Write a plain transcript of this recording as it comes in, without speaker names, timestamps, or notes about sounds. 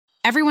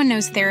Everyone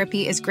knows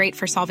therapy is great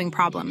for solving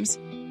problems,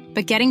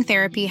 but getting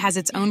therapy has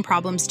its own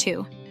problems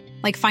too,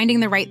 like finding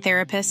the right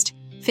therapist,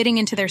 fitting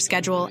into their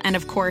schedule, and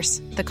of course,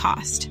 the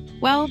cost.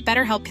 Well,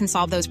 BetterHelp can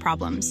solve those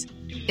problems.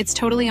 It's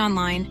totally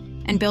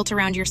online and built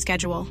around your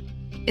schedule.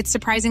 It's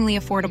surprisingly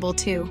affordable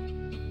too.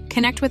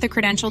 Connect with a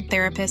credentialed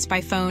therapist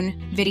by phone,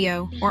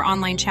 video, or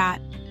online chat,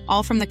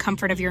 all from the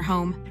comfort of your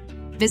home.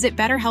 Visit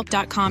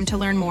BetterHelp.com to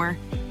learn more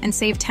and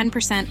save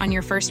 10% on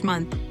your first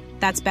month.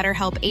 That's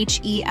BetterHelp,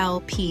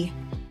 H-E-L-P.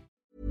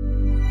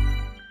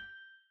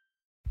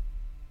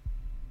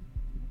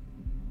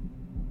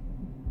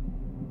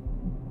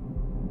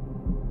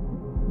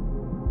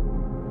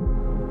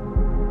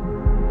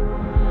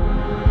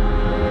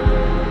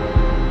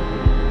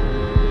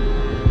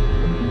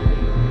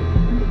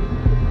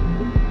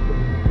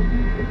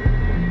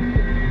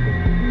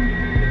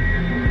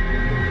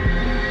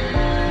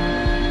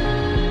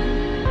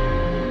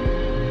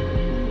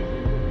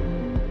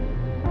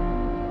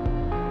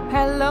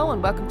 Hello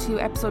and welcome to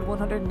episode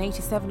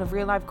 187 of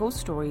Real Life Ghost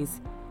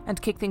Stories. And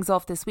to kick things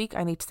off this week,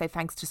 I need to say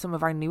thanks to some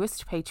of our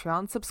newest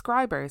Patreon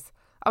subscribers.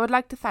 I would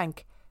like to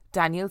thank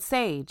Daniel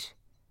Sage,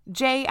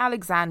 Jay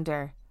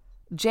Alexander,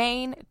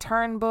 Jane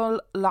Turnbull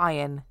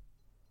Lyon,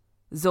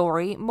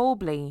 Zori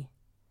Mobley,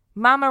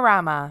 Mama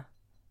Rama,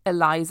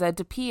 Eliza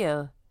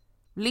DePeel,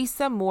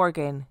 Lisa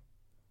Morgan,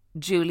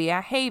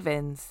 Julia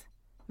Havens,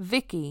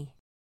 Vicky,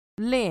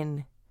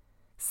 Lynn,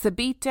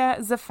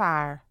 Sabita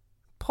Zafar,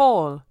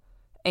 Paul,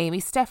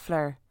 Amy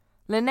Steffler,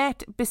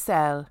 Lynette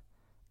Bissell,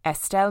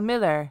 Estelle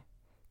Miller,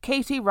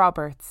 Katie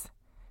Roberts,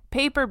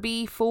 Paper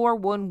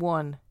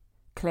B411,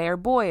 Claire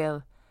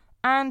Boyle,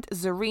 and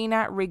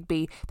Zarina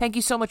Rigby. Thank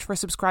you so much for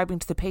subscribing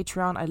to the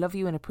Patreon. I love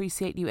you and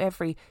appreciate you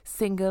every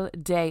single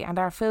day. And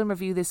our film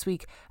review this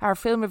week, our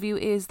film review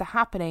is The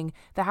Happening.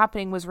 The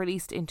Happening was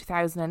released in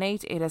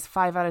 2008. It has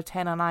 5 out of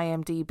 10 on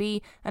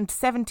IMDb and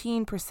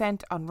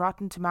 17% on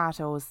Rotten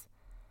Tomatoes.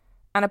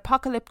 An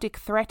apocalyptic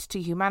threat to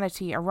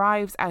humanity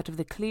arrives out of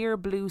the clear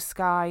blue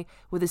sky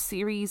with a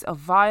series of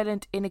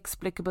violent,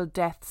 inexplicable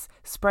deaths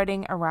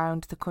spreading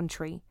around the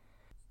country.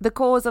 The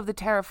cause of the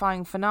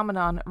terrifying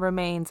phenomenon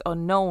remains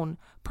unknown,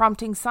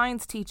 prompting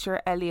science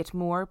teacher Elliot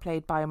Moore,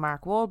 played by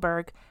Mark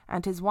Wahlberg,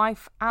 and his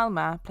wife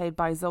Alma, played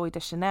by Zooey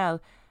Deschanel,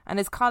 and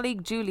his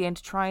colleague Julian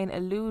to try and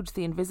elude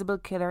the invisible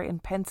killer in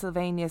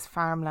Pennsylvania's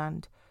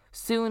farmland.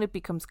 Soon it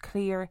becomes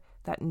clear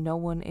that no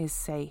one is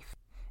safe.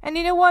 And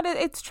you know what?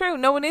 It's true.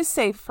 No one is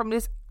safe from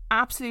this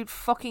absolute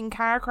fucking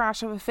car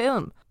crash of a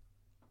film.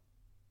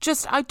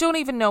 I don't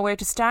even know where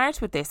to start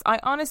with this. I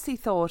honestly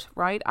thought,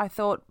 I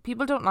thought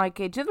people don't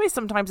like it. You know the way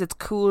sometimes it's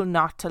cool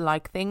not to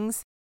like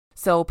things?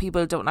 So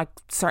people don't like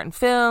certain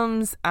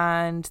films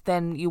and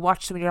then you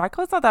watch them and you're like,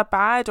 oh, it's not that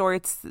bad. Or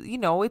it's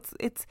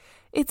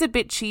a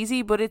bit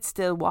cheesy, but it's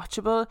still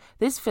watchable.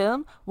 This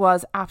film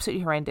was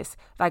absolutely horrendous.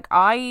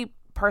 I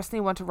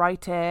personally want to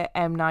write to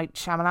M. Night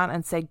Shyamalan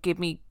and say, give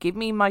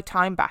me my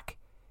time back.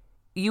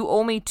 You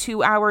owe me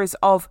 2 hours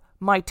of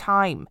my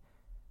time,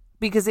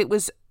 because it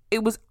was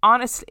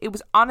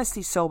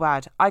honestly so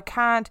bad. I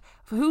can't.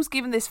 Who's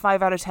given this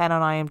 5 out of 10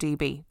 on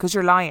IMDb? Because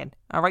you're lying.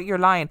 All right, you're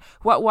lying.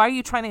 Why are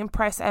you trying to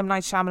impress M.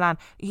 Night Shyamalan?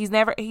 He's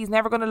never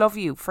going to love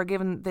you for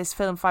giving this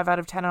film 5 out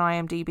of 10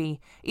 on IMDb.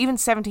 Even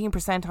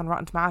 17% on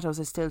Rotten Tomatoes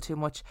is still too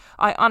much.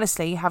 I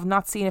honestly have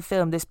not seen a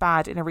film this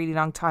bad in a really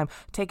long time.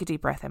 Take a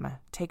deep breath, Emma.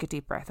 Take a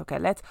deep breath. Okay,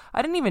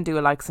 I didn't even do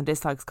a likes and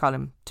dislikes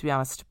column, to be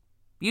honest.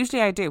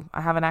 Usually I do.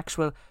 I have an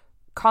actual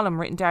column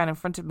written down in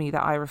front of me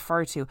that I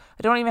refer to.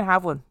 I don't even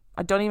have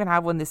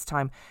one this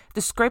time. The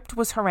script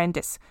was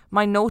horrendous.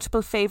 My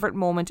notable favourite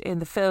moment in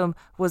the film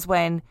was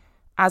when,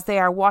 as they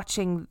are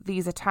watching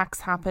these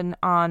attacks happen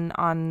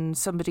on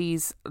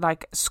somebody's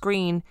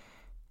screen,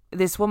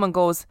 this woman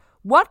goes,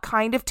 "What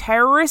kind of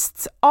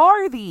terrorists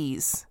are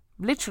these?"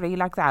 Literally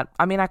like that.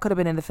 I mean, I could have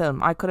been in the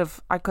film. I could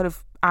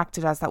have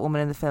acted as that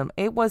woman in the film.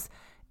 It was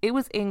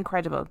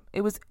incredible.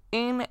 It was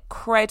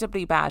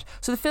incredibly bad.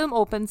 So the film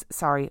opens...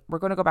 Sorry, we're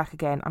going to go back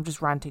again. I'm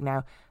just ranting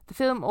now. The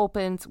film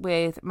opens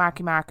with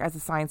Marky Mark as a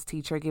science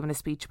teacher giving a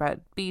speech about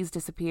bees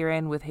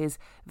disappearing with his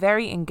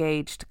very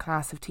engaged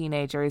class of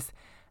teenagers.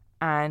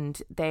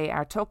 And they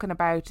are talking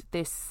about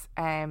this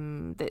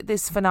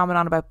this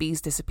phenomenon about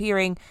bees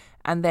disappearing.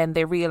 And then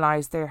they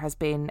realise there has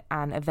been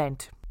an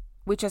event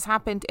which has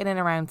happened in and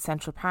around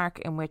Central Park,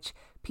 in which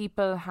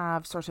people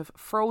have sort of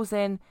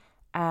frozen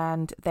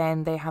and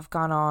then they have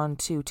gone on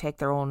to take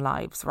their own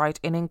lives, right,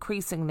 in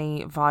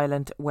increasingly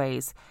violent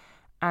ways.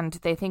 And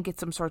they think it's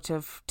some sort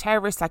of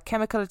terrorist,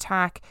 chemical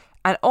attack.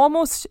 And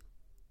almost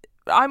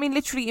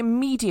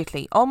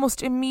immediately,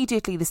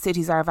 the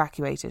cities are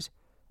evacuated.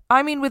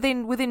 I mean,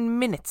 within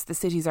minutes, the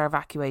cities are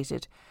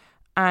evacuated.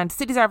 And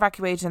cities are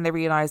evacuated and they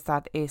realise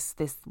that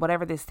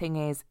whatever this thing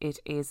is, it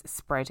is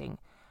spreading.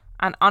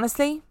 And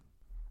honestly,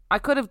 I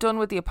could have done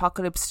with the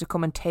apocalypse to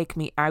come and take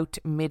me out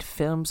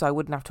mid-film so I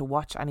wouldn't have to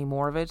watch any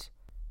more of it.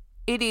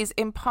 It is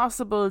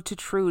impossible to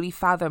truly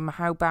fathom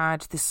how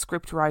bad the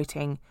script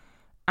writing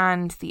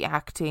and the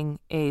acting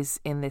is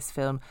in this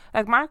film.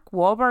 Mark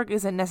Wahlberg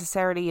isn't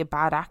necessarily a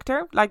bad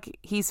actor.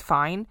 He's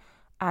fine.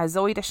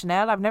 Zooey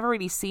Deschanel, I've never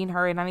really seen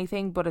her in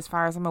anything, but as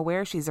far as I'm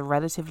aware, she's a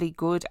relatively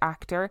good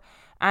actor.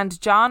 And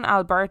John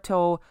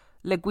Alberto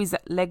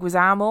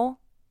Leguizamo,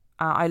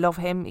 I love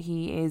him.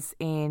 He is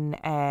in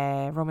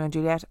Romeo and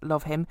Juliet.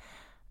 Love him.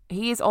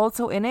 He is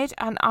also in it,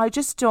 and I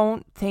just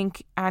don't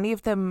think any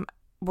of them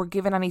were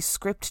given any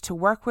script to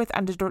work with,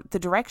 and the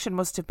direction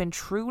must have been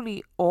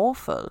truly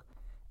awful.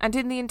 And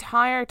in the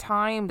entire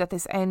time that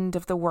this end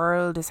of the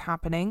world is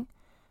happening,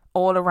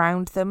 all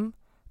around them,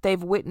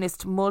 they've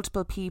witnessed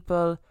multiple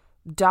people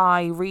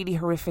die really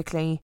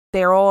horrifically.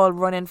 They're all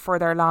running for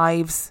their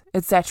lives,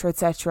 etc.,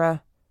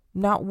 etc.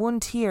 Not one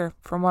tear,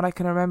 from what I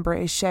can remember,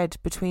 is shed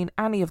between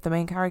any of the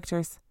main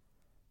characters,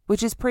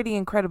 which is pretty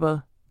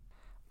incredible.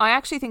 I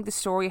actually think the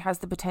story has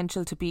the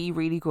potential to be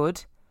really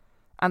good,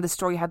 and the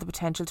story had the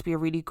potential to be a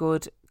really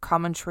good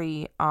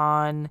commentary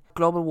on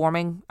global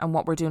warming and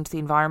what we're doing to the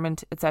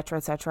environment, etc.,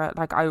 etc.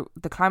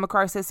 The climate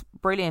crisis,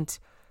 brilliant.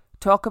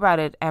 Talk about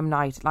it, M.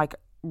 Night.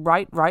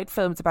 Write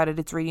films about it.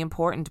 It's really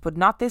important, but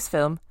not this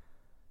film.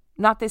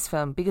 Not this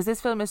film, because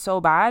this film is so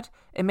bad.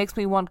 It makes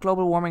me want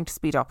global warming to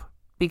speed up.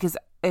 Because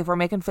if we're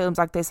making films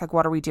like this,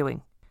 what are we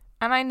doing?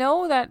 And I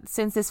know that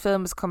since this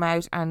film has come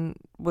out and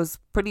was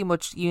pretty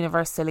much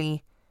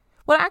universally,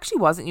 well, it actually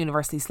wasn't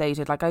universally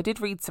slated. I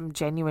did read some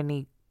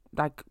genuinely,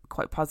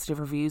 quite positive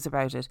reviews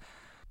about it.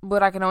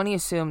 But I can only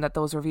assume that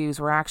those reviews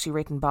were actually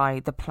written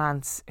by the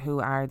plants who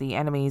are the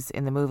enemies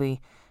in the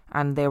movie.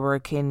 And they were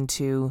akin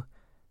to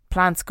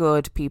plants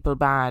good, people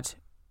bad.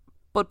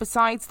 But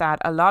besides that,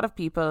 a lot of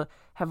people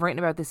have written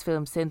about this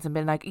film since and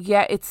been like,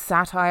 yeah, it's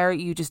satire,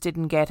 you just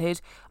didn't get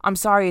it. I'm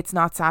sorry, it's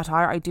not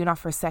satire. I do not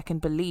for a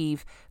second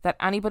believe that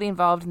anybody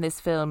involved in this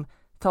film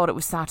thought it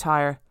was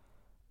satire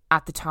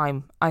at the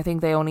time. I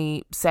think they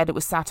only said it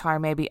was satire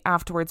maybe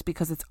afterwards,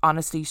 because it's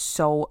honestly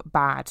so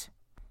bad.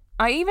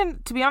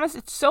 To be honest,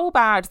 it's so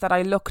bad that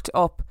I looked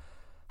up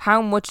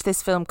how much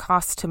this film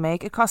cost to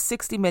make. It cost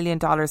 $60 million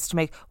to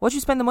make. What'd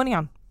you spend the money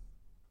on?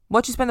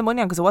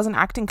 Because it wasn't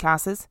acting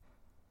classes.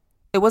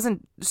 It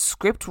wasn't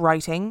script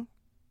writing.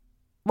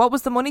 What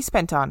was the money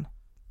spent on?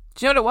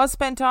 Do you know what it was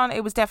spent on?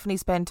 It was definitely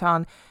spent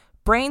on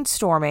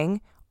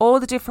brainstorming all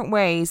the different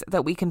ways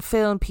that we can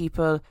film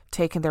people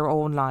taking their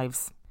own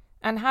lives.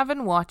 And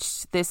having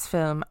watched this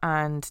film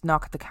and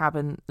Knock at the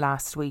Cabin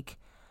last week,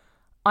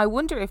 I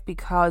wonder if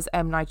because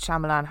M. Night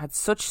Shyamalan had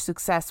such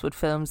success with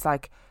films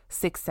like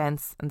Sixth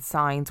Sense and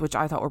Signs, which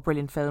I thought were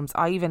brilliant films.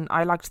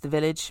 I liked The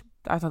Village.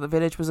 I thought The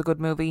Village was a good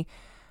movie.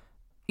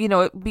 You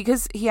know,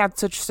 because he had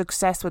such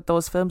success with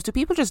those films, do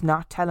people just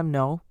not tell him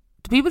no?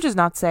 Do people just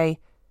not say,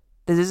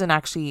 this isn't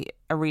actually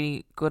a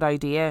really good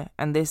idea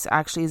and this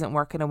actually isn't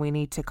working and we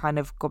need to kind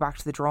of go back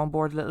to the drawing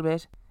board a little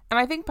bit? And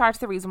I think part of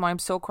the reason why I'm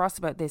so cross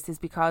about this is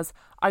because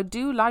I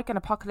do like an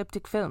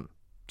apocalyptic film,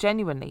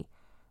 genuinely.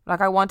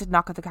 I wanted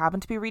Knock at the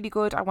Cabin to be really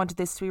good. I wanted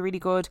this to be really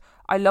good.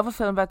 I love a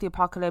film about the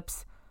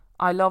apocalypse.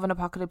 I love an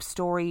apocalypse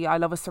story. I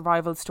love a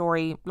survival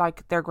story.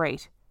 They're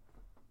great.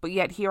 But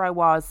yet here I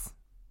was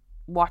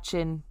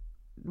watching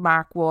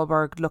Mark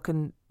Wahlberg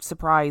looking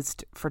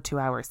surprised for 2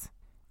 hours.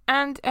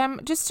 And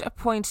just a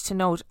point to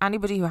note,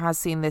 anybody who has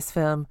seen this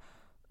film,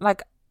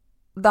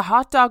 the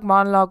hot dog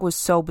monologue was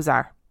so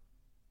bizarre.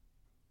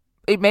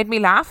 It made me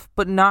laugh,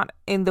 but not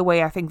in the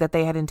way I think that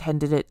they had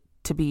intended it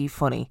to be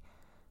funny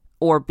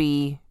or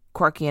be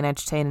quirky and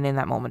entertaining in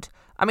that moment.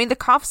 I mean, the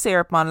cough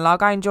syrup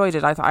monologue, I enjoyed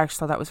it. I actually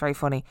thought that was very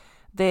funny.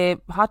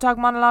 The hot dog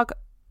monologue,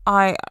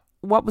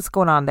 what was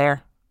going on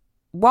there?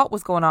 What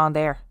was going on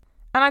there?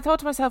 And I thought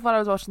to myself while I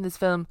was watching this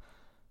film,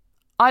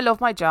 I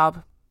love my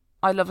job.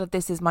 I love that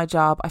this is my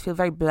job. I feel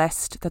very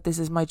blessed that this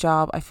is my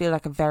job. I feel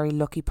like a very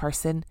lucky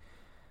person.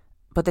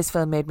 But this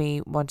film made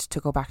me want to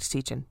go back to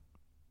teaching.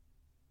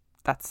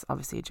 That's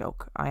obviously a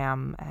joke. I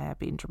am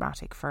being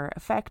dramatic for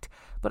effect.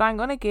 But I'm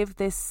going to give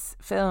this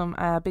film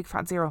a big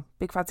fat 0.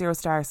 Big fat 0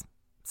 stars.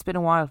 It's been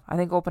a while. I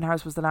think Open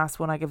House was the last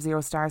one I gave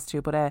 0 stars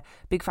to. But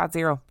big fat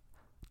 0.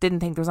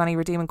 Didn't think there was any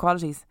redeeming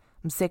qualities.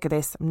 I'm sick of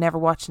this. I'm never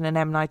watching an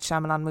M. Night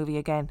Shyamalan movie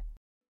again.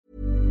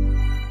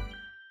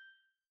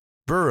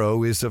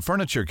 Burrow is a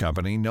furniture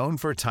company known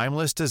for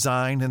timeless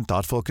design and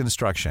thoughtful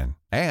construction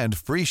and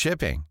free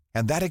shipping.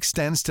 And that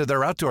extends to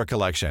their outdoor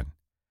collection.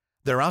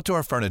 Their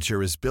outdoor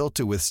furniture is built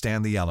to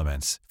withstand the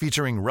elements,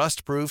 featuring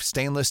rust-proof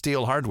stainless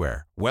steel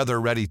hardware,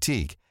 weather-ready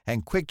teak,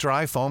 and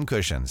quick-dry foam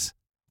cushions.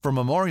 For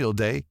Memorial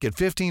Day, get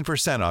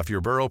 15% off your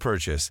Burrow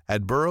purchase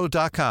at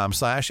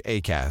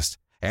burrow.com/ACAST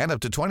and up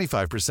to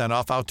 25%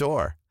 off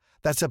outdoor.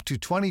 That's up to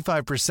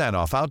 25%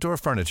 off outdoor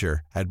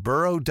furniture at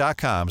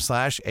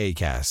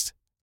burrow.com/ACAST.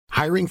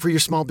 Hiring for your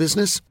small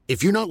business?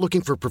 If you're not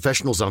looking for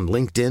professionals on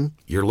LinkedIn,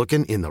 you're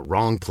looking in the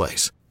wrong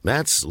place.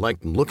 That's like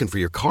looking for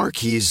your car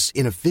keys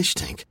in a fish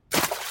tank.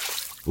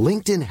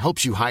 LinkedIn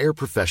helps you hire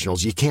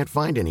professionals you can't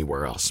find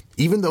anywhere else,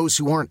 even those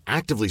who aren't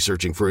actively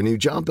searching for a new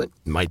job but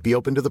might be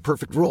open to the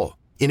perfect role.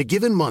 In a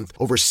given month,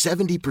 over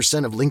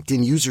 70% of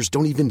LinkedIn users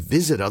don't even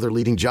visit other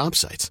leading job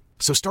sites.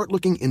 So start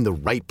looking in the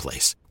right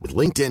place. With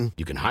LinkedIn,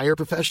 you can hire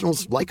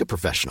professionals like a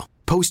professional.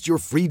 Post your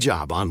free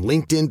job on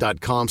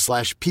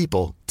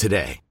linkedin.com/people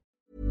today.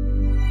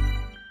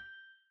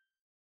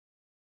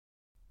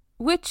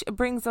 Which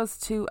brings us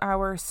to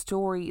our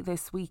story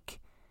this week.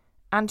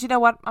 And you know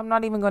what? I'm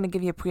not even going to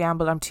give you a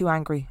preamble. I'm too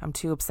angry. I'm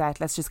too upset.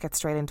 Let's just get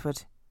straight into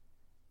it.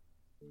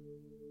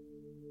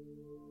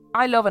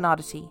 I love an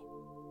oddity.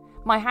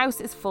 My house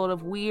is full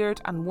of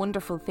weird and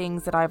wonderful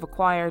things that I've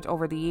acquired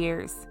over the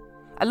years.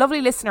 A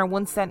lovely listener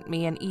once sent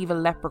me an evil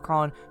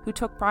leprechaun who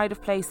took pride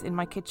of place in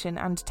my kitchen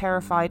and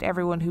terrified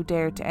everyone who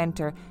dared to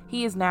enter.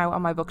 He is now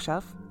on my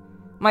bookshelf.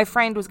 My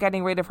friend was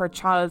getting rid of her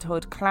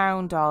childhood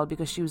clown doll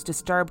because she was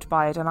disturbed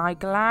by it, and I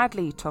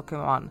gladly took him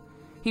on.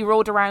 He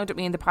rode around with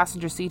me in the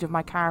passenger seat of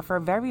my car for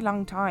a very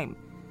long time,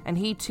 and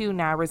he too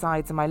now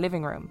resides in my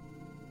living room.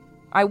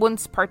 I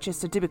once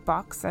purchased a Dybbuk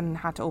box and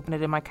had to open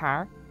it in my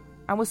car,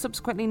 and was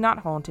subsequently not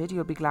haunted,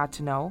 you'll be glad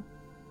to know.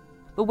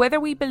 But whether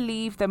we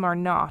believe them or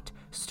not,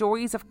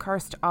 stories of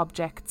cursed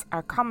objects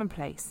are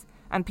commonplace,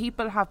 and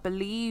people have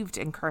believed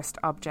in cursed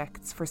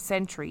objects for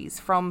centuries,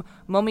 from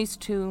mummies'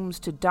 tombs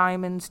to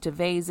diamonds to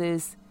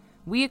vases.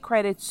 We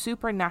accredit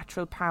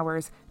supernatural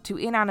powers to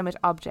inanimate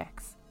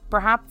objects,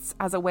 perhaps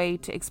as a way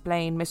to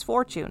explain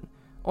misfortune,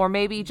 or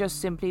maybe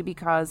just simply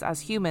because,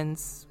 as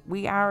humans,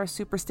 we are a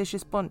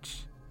superstitious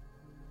bunch.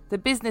 The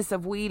business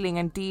of wheeling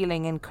and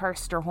dealing in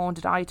cursed or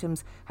haunted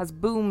items has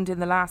boomed in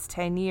the last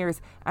 10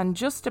 years, and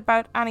just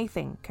about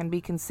anything can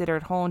be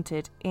considered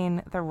haunted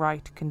in the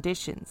right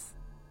conditions.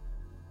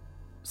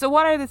 So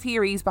what are the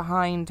theories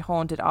behind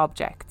haunted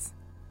objects?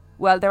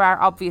 Well, there are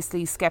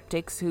obviously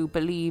skeptics who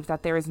believe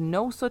that there is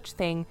no such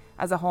thing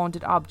as a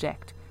haunted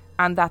object,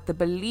 and that the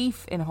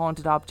belief in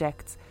haunted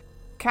objects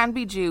can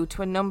be due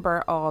to a number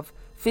of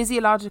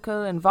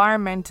physiological,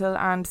 environmental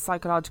and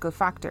psychological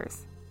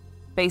factors.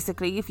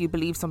 Basically, if you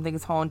believe something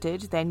is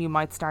haunted, then you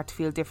might start to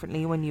feel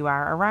differently when you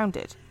are around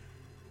it.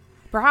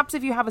 Perhaps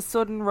if you have a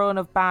sudden run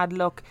of bad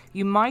luck,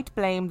 you might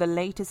blame the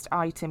latest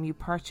item you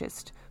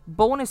purchased.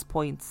 Bonus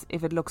points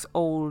if it looks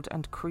old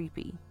and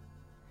creepy.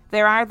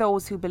 There are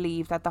those who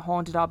believe that the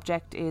haunted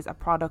object is a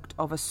product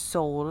of a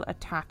soul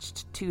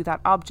attached to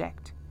that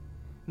object.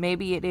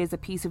 Maybe it is a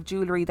piece of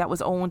jewellery that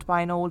was owned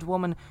by an old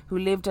woman who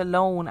lived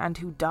alone and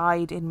who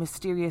died in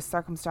mysterious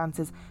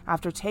circumstances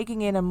after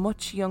taking in a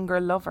much younger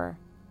lover.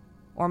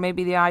 Or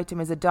maybe the item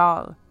is a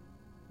doll,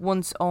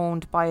 once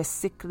owned by a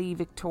sickly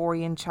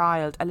Victorian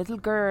child, a little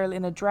girl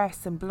in a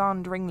dress and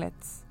blonde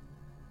ringlets.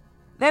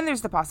 Then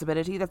there's the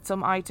possibility that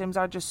some items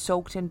are just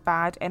soaked in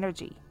bad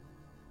energy,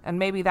 and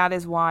maybe that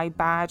is why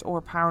bad or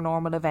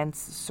paranormal events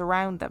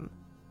surround them.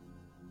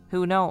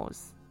 Who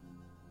knows?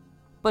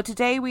 But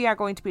today we are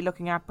going to be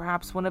looking at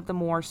perhaps one of the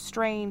more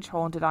strange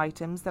haunted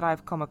items that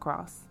I've come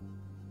across.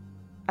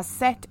 A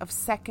set of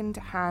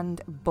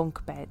second-hand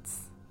bunk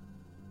beds.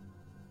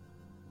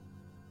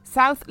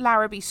 South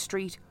Larrabee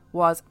Street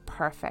was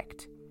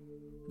perfect.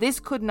 This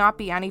could not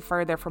be any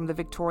further from the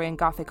Victorian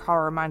Gothic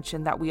horror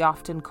mansion that we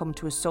often come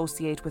to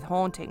associate with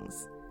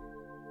hauntings.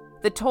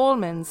 The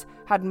Tallmanns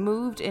had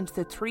moved into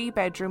the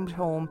 3-bedroomed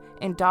home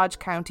in Dodge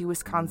County,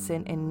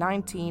 Wisconsin in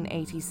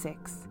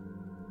 1986.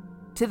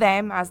 To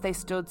them, as they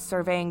stood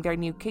surveying their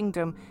new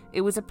kingdom,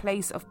 it was a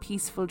place of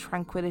peaceful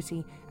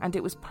tranquility, and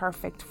it was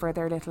perfect for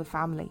their little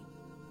family.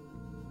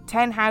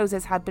 10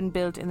 houses had been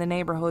built in the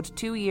neighbourhood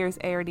 2 years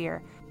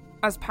earlier,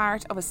 as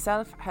part of a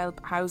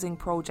self-help housing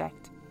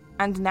project,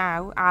 and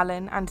now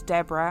Alan and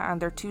Deborah and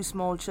their 2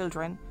 small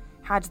children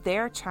had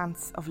their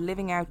chance of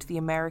living out the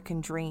American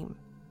dream.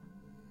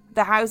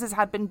 The houses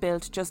had been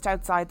built just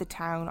outside the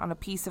town on a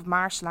piece of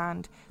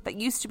marshland that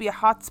used to be a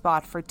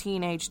hotspot for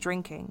teenage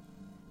drinking,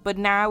 but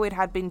now it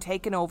had been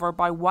taken over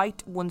by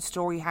white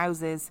 1-story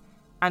houses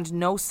and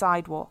no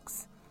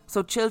sidewalks,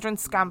 so children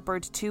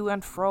scampered to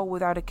and fro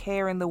without a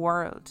care in the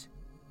world.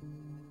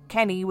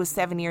 Kenny was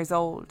 7 years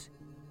old,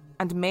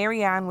 and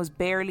Mary Ann was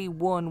barely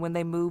 1 when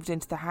they moved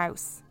into the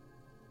house.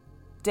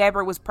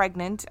 Deborah was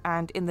pregnant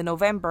and in the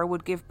November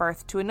would give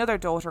birth to another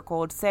daughter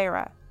called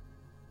Sarah.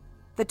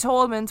 The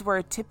Tallmanns were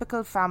a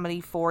typical family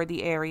for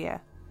the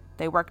area.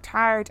 They worked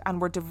hard and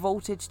were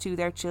devoted to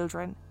their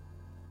children.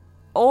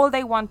 All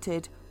they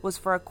wanted was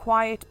for a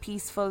quiet,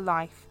 peaceful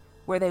life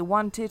where they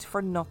wanted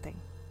for nothing.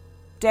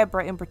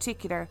 Deborah in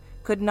particular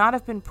could not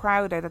have been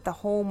prouder that the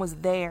home was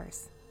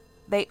theirs.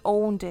 They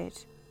owned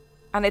it,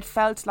 and it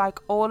felt like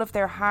all of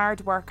their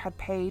hard work had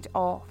paid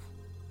off.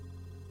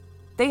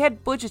 They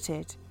had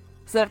budgeted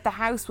so that the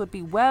house would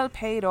be well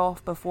paid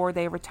off before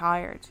they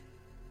retired,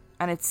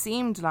 and it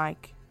seemed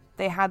like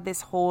they had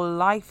this whole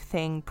life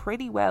thing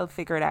pretty well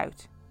figured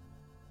out.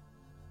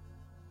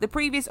 The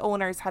previous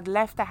owners had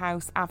left the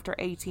house after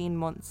 18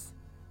 months.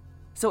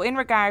 So in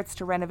regards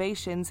to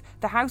renovations,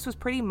 the house was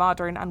pretty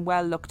modern and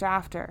well looked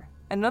after,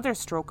 another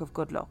stroke of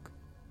good luck.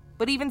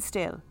 But even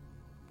still,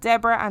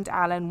 Deborah and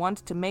Alan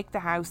wanted to make the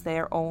house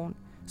their own,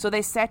 so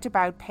they set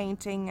about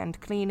painting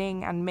and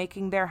cleaning and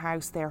making their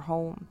house their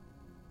home.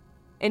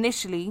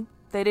 Initially,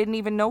 they didn't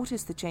even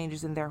notice the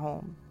changes in their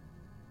home.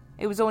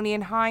 It was only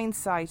in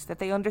hindsight that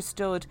they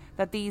understood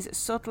that these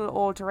subtle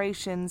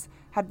alterations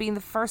had been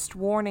the first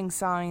warning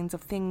signs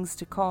of things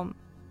to come.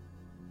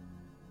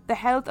 The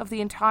health of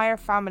the entire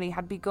family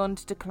had begun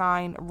to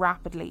decline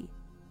rapidly.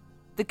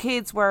 The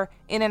kids were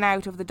in and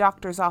out of the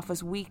doctor's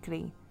office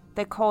weekly.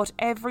 They caught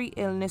every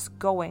illness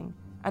going,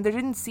 and there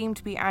didn't seem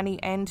to be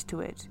any end to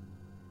it.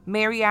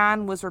 Mary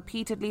Ann was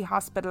repeatedly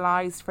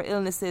hospitalised for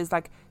illnesses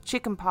like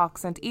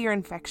chickenpox and ear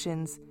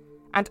infections,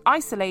 and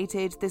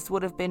isolated this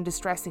would have been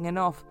distressing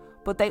enough,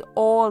 but they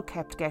all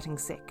kept getting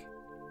sick.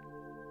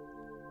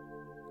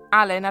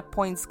 Alan at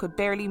points could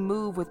barely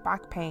move with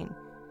back pain,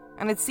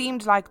 and it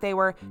seemed like they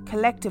were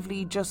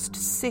collectively just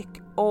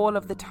sick all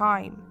of the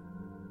time.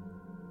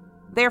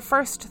 Their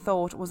first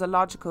thought was a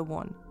logical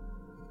one.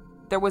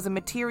 There was a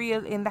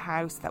material in the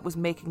house that was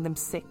making them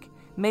sick,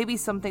 maybe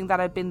something that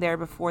had been there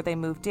before they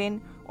moved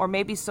in, or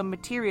maybe some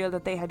material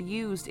that they had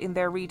used in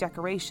their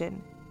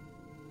redecoration.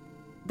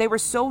 They were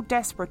so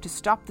desperate to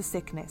stop the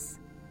sickness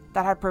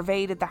that had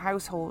pervaded the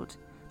household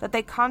that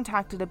they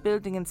contacted a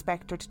building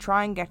inspector to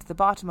try and get to the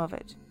bottom of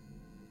it.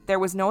 There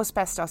was no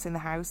asbestos in the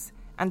house,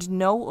 and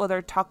no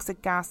other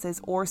toxic gases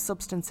or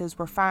substances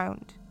were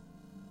found.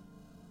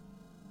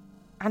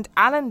 And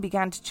Alan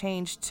began to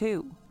change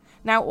too.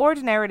 Now,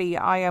 ordinarily,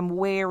 I am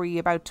wary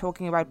about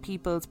talking about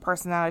people's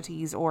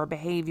personalities or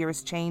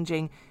behaviours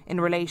changing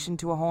in relation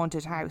to a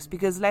haunted house,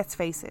 because let's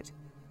face it,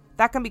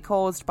 that can be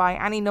caused by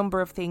any number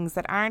of things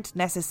that aren't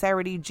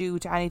necessarily due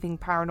to anything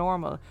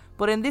paranormal.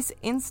 But in this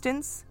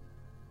instance,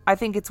 I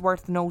think it's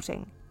worth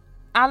noting.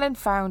 Alan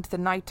found the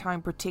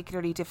nighttime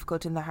particularly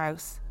difficult in the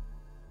house.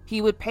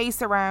 He would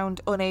pace around,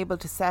 unable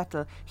to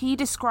settle. He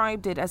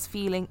described it as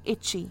feeling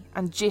itchy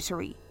and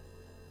jittery.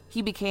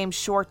 He became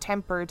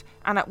short-tempered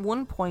and at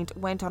one point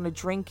went on a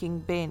drinking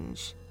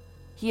binge.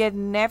 He had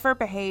never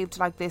behaved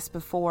like this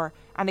before,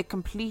 and it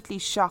completely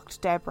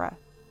shocked Deborah.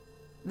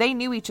 They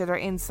knew each other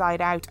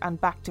inside out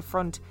and back to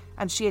front,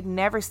 and she had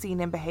never seen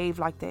him behave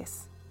like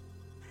this.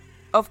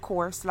 Of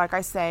course, like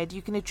I said,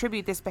 you can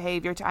attribute this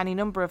behaviour to any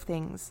number of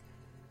things.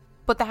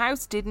 But the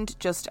house didn't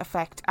just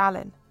affect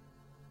Alan.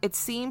 It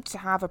seemed to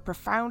have a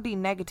profoundly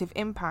negative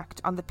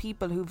impact on the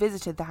people who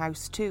visited the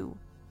house too.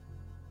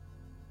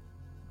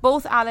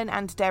 Both Alan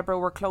and Deborah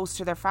were close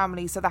to their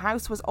family, so the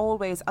house was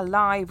always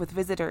alive with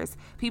visitors.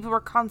 People were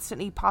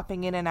constantly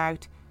popping in and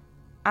out,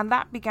 and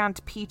that began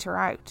to peter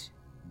out.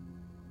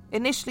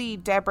 Initially,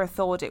 Deborah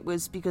thought it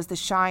was because the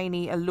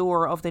shiny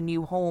allure of the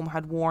new home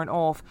had worn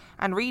off,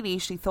 and really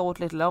she thought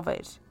little of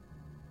it.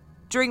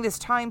 During this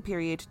time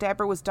period,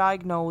 Deborah was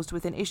diagnosed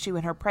with an issue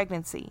in her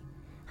pregnancy.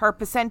 Her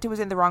placenta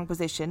was in the wrong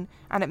position,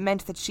 and it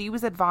meant that she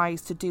was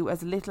advised to do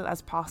as little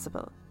as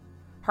possible.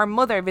 Her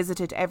mother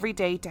visited every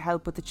day to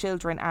help with the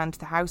children and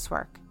the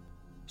housework.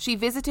 She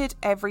visited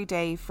every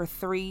day for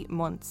 3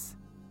 months,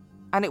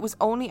 and it was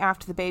only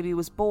after the baby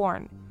was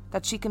born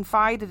that she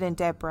confided in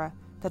Deborah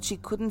that she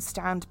couldn't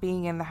stand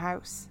being in the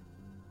house.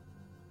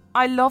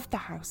 "I love the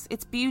house,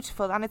 it's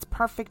beautiful and it's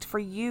perfect for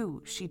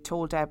you," she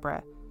told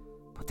Deborah,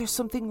 "but there's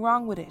something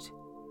wrong with it.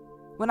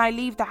 When I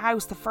leave the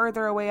house, the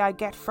further away I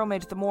get from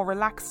it, the more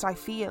relaxed I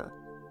feel.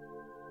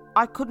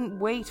 I couldn't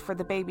wait for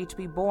the baby to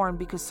be born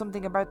because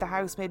something about the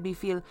house made me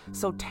feel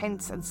so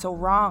tense and so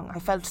wrong. I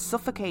felt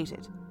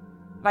suffocated,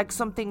 like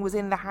something was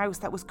in the house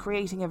that was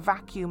creating a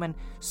vacuum and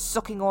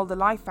sucking all the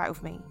life out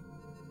of me."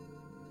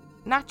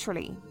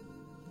 Naturally,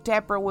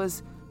 Deborah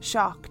was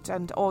shocked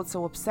and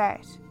also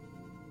upset.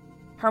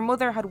 Her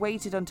mother had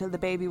waited until the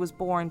baby was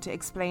born to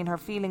explain her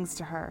feelings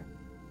to her,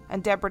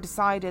 and Deborah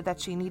decided that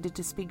she needed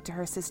to speak to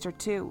her sister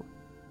too.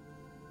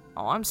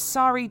 "Oh, I'm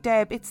sorry,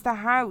 Deb, it's the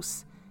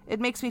house. It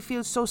makes me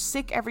feel so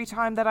sick every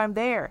time that I'm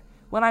there.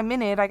 When I'm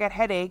in it, I get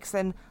headaches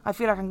and I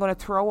feel like I'm going to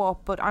throw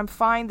up, but I'm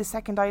fine the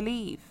second I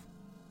leave."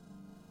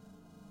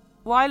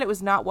 While it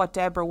was not what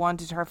Deborah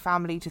wanted her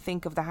family to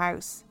think of the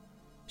house,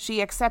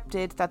 she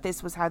accepted that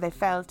this was how they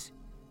felt,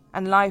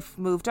 and life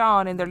moved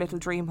on in their little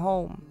dream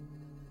home,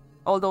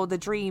 although the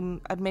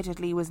dream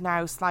admittedly was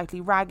now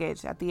slightly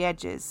ragged at the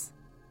edges.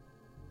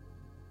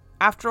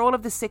 After all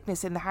of the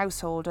sickness in the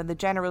household and the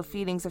general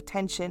feelings of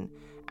tension,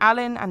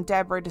 Alan and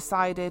Deborah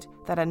decided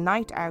that a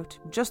night out,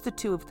 just the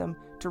two of them,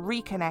 to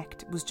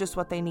reconnect was just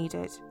what they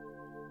needed.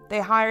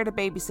 They hired a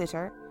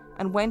babysitter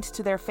and went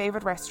to their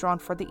favourite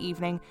restaurant for the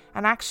evening,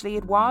 and actually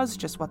it was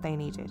just what they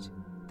needed.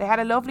 They had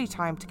a lovely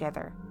time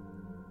together.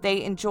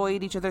 They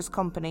enjoyed each other's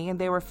company and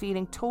they were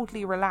feeling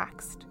totally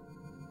relaxed.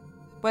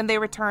 When they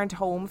returned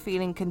home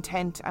feeling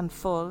content and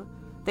full,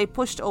 they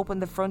pushed open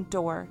the front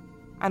door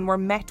and were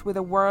met with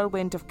a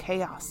whirlwind of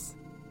chaos.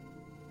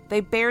 They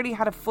barely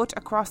had a foot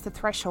across the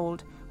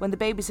threshold when the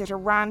babysitter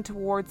ran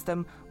towards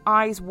them,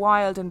 eyes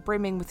wild and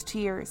brimming with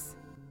tears.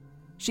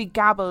 She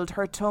gabbled,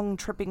 her tongue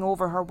tripping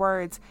over her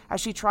words as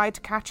she tried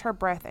to catch her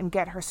breath and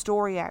get her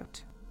story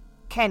out.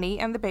 Kenny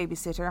and the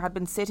babysitter had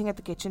been sitting at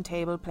the kitchen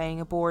table playing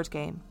a board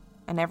game,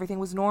 and everything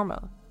was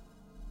normal,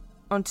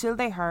 until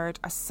they heard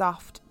a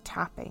soft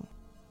tapping.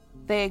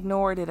 They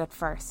ignored it at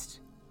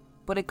first,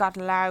 but it got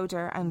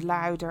louder and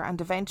louder, and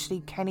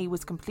eventually Kenny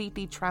was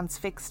completely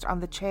transfixed on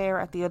the chair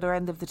at the other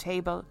end of the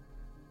table.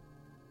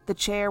 The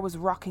chair was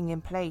rocking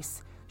in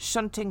place,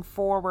 shunting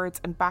forwards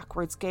and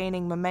backwards,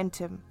 gaining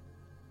momentum.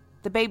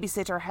 The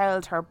babysitter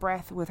held her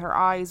breath with her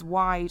eyes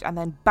wide, and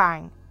then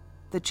bang!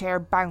 The chair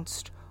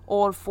bounced,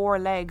 all 4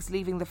 legs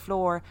leaving the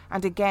floor,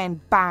 and again,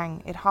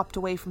 bang, it hopped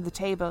away from the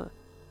table.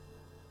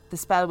 The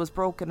spell was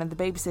broken and the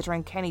babysitter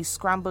and Kenny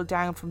scrambled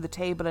down from the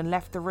table and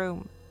left the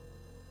room.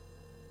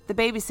 The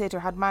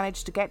babysitter had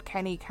managed to get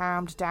Kenny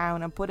calmed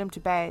down and put him to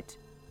bed,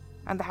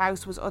 and the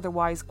house was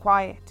otherwise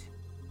quiet.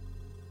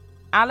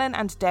 Alan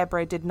and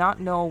Deborah did not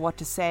know what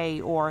to say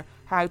or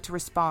how to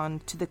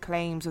respond to the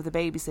claims of the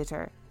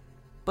babysitter,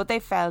 but they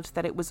felt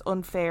that it was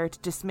unfair to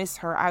dismiss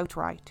her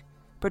outright,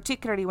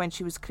 particularly when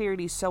she was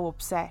clearly so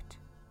upset.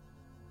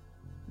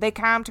 They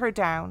calmed her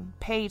down,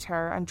 paid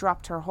her, and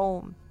dropped her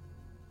home.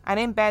 And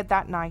in bed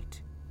that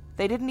night,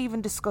 they didn't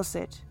even discuss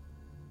it,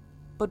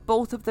 but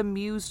both of them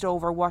mused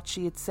over what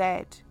she had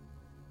said.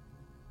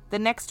 The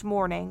next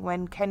morning,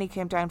 when Kenny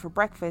came down for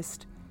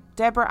breakfast,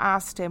 Deborah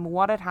asked him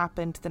what had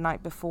happened the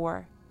night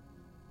before,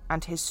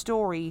 and his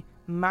story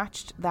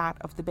matched that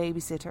of the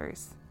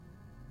babysitter's.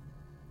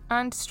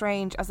 And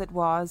strange as it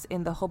was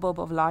in the hubbub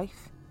of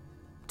life,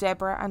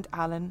 Deborah and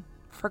Alan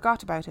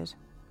forgot about it.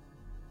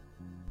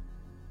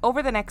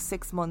 Over the next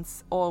 6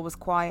 months, all was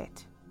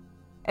quiet.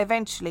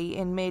 Eventually,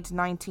 in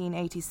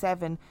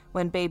mid-1987,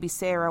 when baby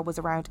Sarah was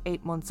around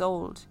 8 months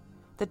old,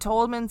 the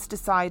Tallmans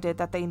decided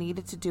that they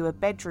needed to do a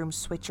bedroom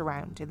switch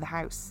around in the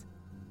house.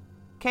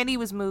 Kenny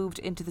was moved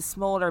into the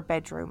smaller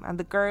bedroom and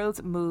the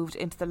girls moved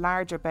into the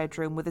larger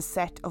bedroom with a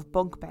set of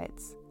bunk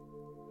beds.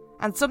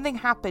 And something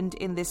happened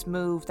in this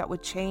move that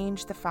would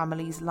change the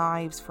family's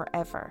lives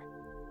forever.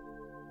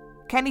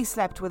 Kenny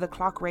slept with a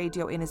clock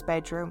radio in his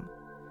bedroom.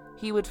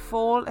 He would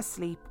fall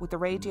asleep with the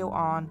radio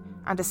on,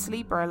 and a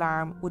sleeper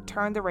alarm would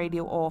turn the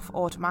radio off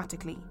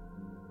automatically.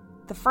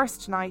 The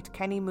first night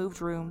Kenny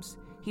moved rooms,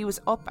 he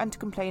was up and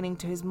complaining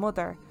to his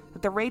mother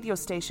that the radio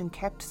station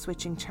kept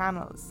switching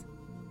channels.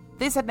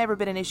 This had never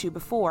been an issue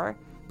before,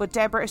 but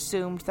Deborah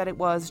assumed that it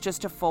was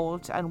just a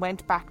fault and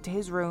went back to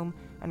his room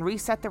and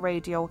reset the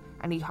radio,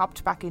 and he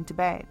hopped back into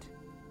bed.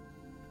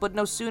 But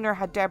no sooner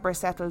had Deborah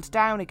settled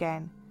down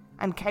again,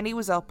 and Kenny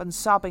was up and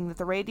sobbing that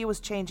the radio was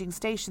changing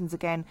stations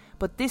again,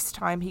 but this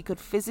time he could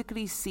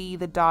physically see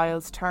the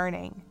dials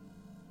turning.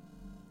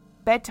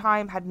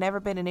 Bedtime had never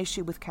been an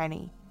issue with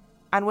Kenny,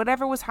 and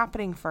whatever was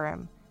happening for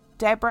him,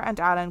 Deborah and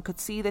Alan could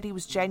see that he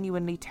was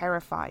genuinely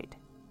terrified.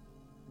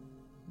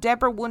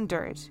 Deborah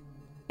wondered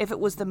if it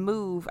was the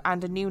move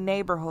and a new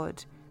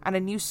neighbourhood and a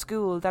new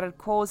school that had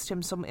caused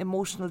him some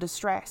emotional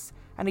distress,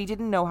 and he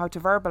didn't know how to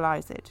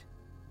verbalise it.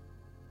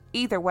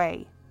 Either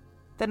way,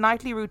 the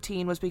nightly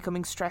routine was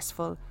becoming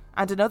stressful,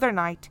 and another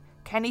night,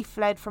 Kenny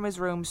fled from his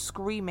room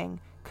screaming,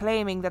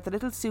 claiming that the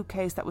little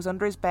suitcase that was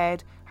under his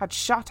bed had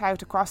shot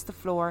out across the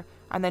floor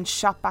and then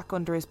shot back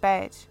under his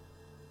bed.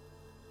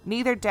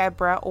 Neither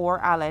Deborah or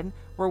Alan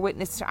were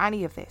witness to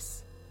any of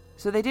this,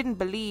 so they didn't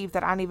believe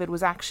that any of it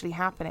was actually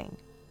happening.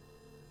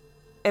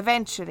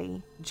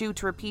 Eventually, due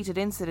to repeated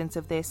incidents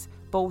of this,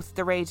 both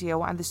the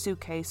radio and the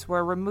suitcase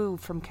were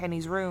removed from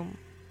Kenny's room.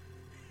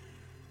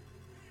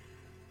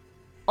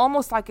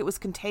 Almost like it was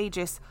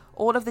contagious,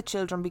 all of the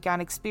children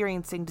began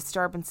experiencing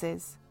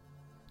disturbances.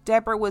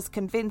 Deborah was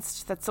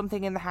convinced that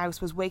something in the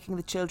house was waking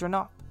the children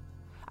up.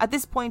 At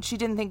this point, she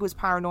didn't think it was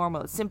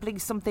paranormal, simply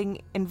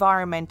something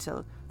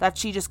environmental that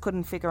she just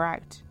couldn't figure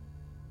out.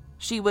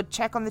 She would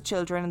check on the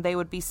children and they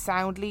would be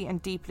soundly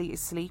and deeply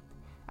asleep,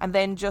 and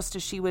then just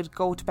as she would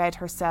go to bed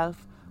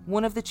herself,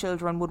 one of the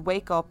children would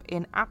wake up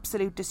in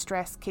absolute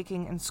distress,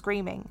 kicking and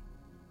screaming.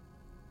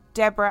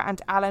 Deborah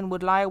and Alan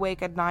would lie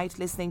awake at night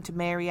listening to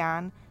Mary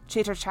Ann,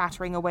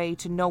 chitter-chattering away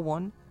to no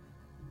one,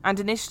 and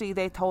initially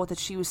they thought that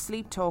she was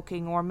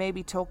sleep-talking or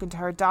maybe talking to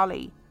her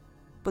dolly,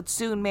 but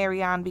soon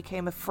Mary Ann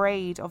became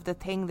afraid of the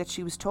thing that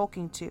she was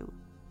talking to.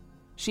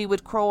 She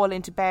would crawl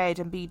into bed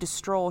and be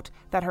distraught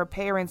that her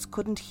parents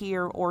couldn't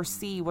hear or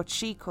see what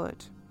she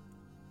could.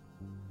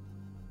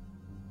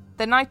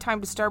 The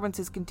nighttime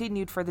disturbances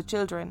continued for the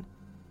children,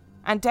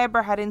 and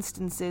Deborah had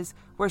instances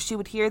where she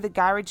would hear the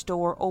garage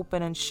door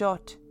open and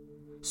shut,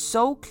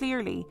 so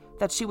clearly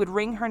that she would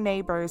ring her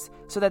neighbours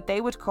so that they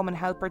would come and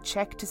help her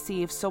check to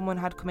see if someone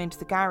had come into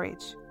the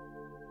garage.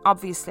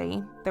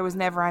 Obviously, there was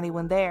never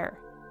anyone there.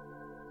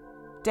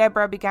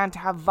 Deborah began to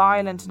have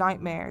violent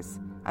nightmares,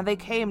 and they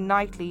came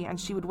nightly, and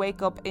she would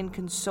wake up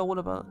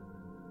inconsolable.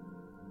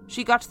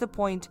 She got to the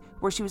point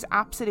where she was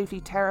absolutely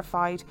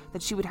terrified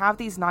that she would have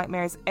these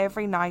nightmares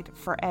every night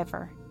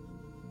forever.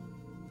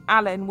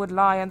 Alan would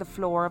lie on the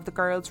floor of the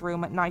girls'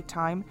 room at night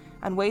time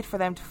and wait for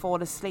them to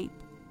fall asleep,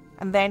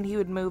 and then he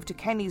would move to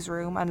Kenny's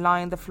room and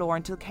lie on the floor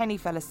until Kenny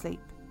fell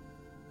asleep.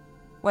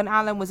 When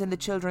Alan was in the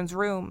children's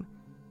room,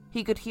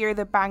 he could hear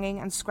the banging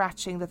and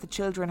scratching that the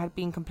children had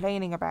been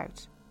complaining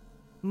about.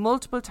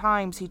 Multiple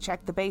times he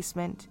checked the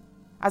basement,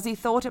 as he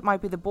thought it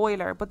might be the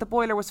boiler, but the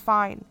boiler was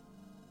fine.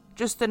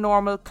 Just the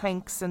normal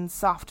clinks and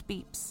soft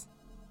beeps.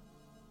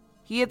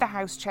 He had the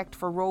house checked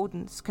for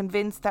rodents,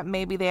 convinced that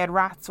maybe they had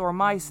rats or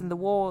mice in the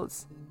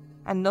walls,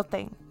 and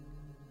nothing.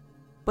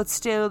 But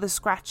still the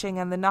scratching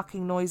and the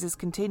knocking noises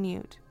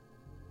continued.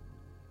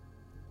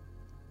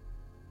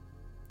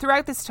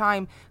 Throughout this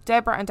time,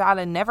 Deborah and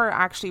Alan never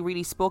actually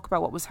really spoke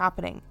about what was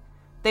happening.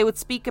 They would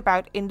speak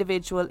about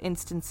individual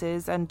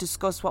instances and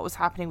discuss what was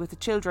happening with the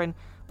children,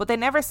 but they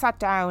never sat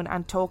down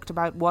and talked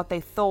about what they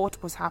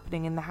thought was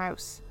happening in the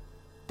house.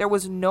 There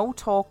was no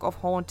talk of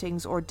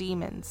hauntings or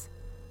demons.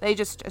 They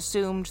just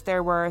assumed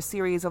there were a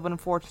series of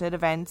unfortunate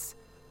events,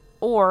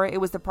 or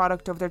it was the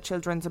product of their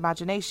children's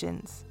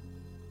imaginations.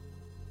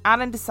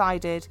 Alan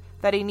decided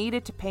that he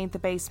needed to paint the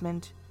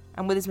basement,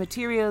 and with his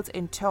materials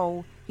in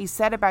tow, he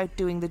set about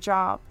doing the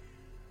job.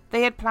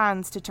 They had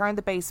plans to turn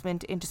the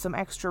basement into some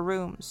extra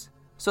rooms,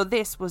 so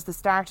this was the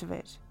start of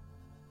it.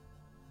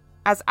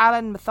 As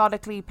Alan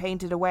methodically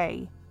painted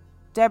away,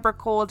 Deborah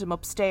called him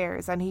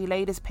upstairs and he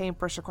laid his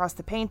paintbrush across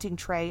the painting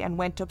tray and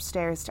went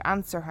upstairs to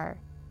answer her.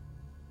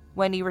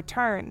 When he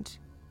returned,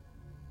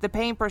 the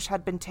paintbrush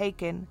had been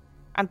taken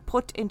and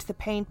put into the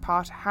paint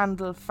pot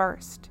handle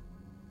first.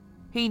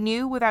 He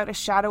knew without a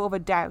shadow of a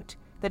doubt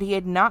that he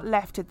had not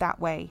left it that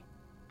way,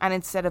 and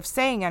instead of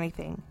saying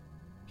anything,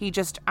 he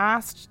just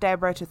asked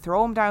Deborah to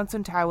throw him down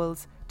some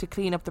towels to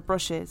clean up the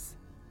brushes.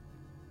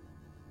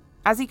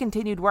 As he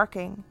continued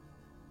working,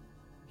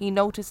 he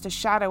noticed a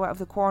shadow out of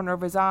the corner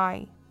of his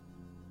eye.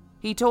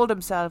 He told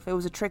himself it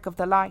was a trick of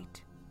the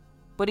light,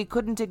 but he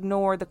couldn't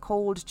ignore the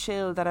cold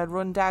chill that had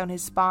run down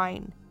his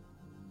spine.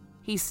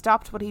 He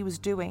stopped what he was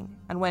doing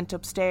and went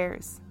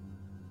upstairs,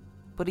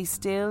 but he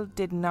still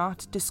did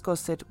not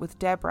discuss it with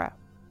Deborah.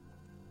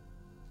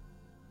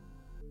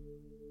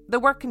 The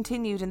work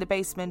continued in the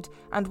basement,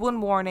 and one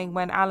morning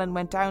when Alan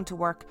went down to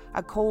work,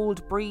 a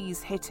cold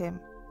breeze hit him.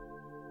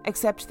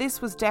 Except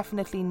this was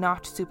definitely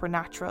not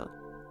supernatural.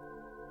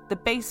 The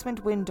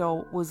basement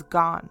window was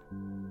gone.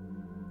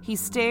 He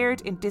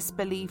stared in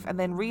disbelief and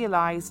then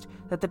realised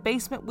that the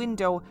basement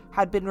window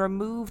had been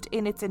removed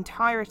in its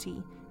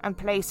entirety and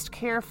placed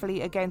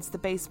carefully against the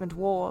basement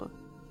wall.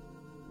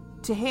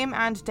 To him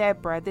and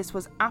Deborah, this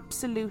was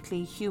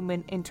absolutely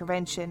human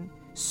intervention.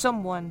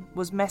 Someone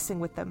was messing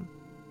with them.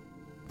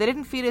 They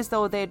didn't feel as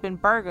though they had been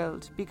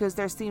burgled because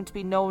there seemed to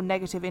be no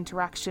negative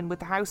interaction with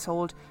the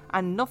household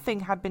and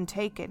nothing had been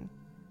taken.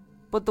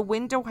 But the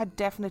window had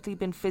definitely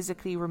been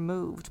physically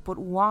removed. But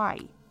why?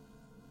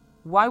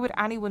 Why would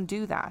anyone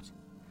do that?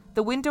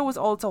 The window was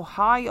also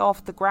high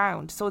off the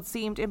ground, so it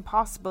seemed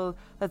impossible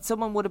that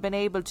someone would have been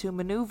able to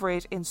manoeuvre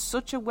it in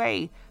such a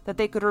way that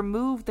they could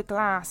remove the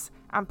glass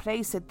and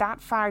place it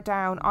that far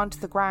down onto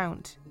the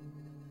ground.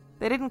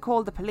 They didn't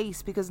call the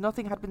police because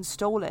nothing had been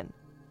stolen,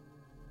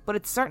 but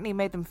it certainly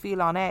made them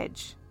feel on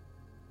edge.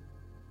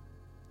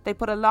 They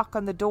put a lock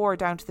on the door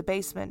down to the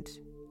basement.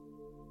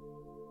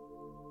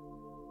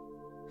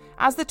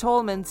 As the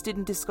Tallmanns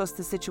didn't discuss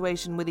the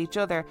situation with each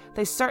other,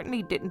 they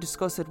certainly didn't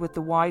discuss it with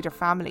the wider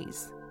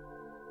families.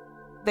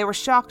 They were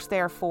shocked,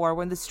 therefore,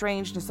 when the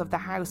strangeness of the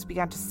house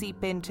began to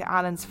seep into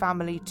Alan's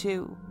family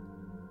too.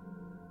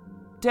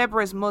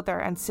 Deborah's mother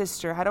and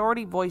sister had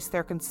already voiced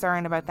their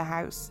concern about the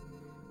house,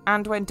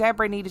 and when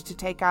Deborah needed to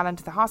take Alan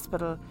to the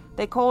hospital,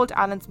 they called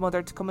Alan's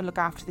mother to come and look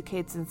after the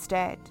kids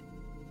instead.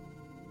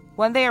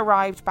 When they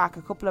arrived back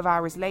a couple of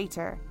hours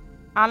later,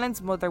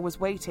 Alan's mother was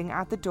waiting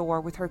at the door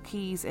with her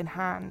keys in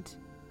hand.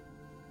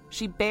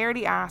 She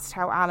barely asked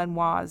how Alan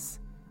was,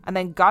 and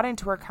then got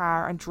into her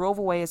car and drove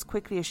away as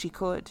quickly as she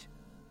could.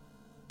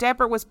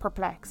 Deborah was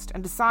perplexed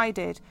and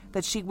decided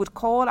that she would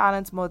call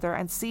Alan's mother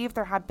and see if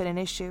there had been an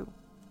issue.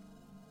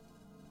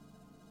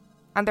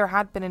 And there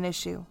had been an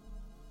issue.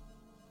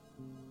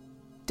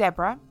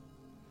 Deborah,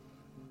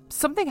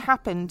 something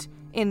happened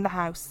in the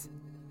house.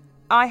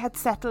 I had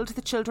settled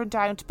the children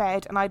down to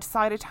bed and I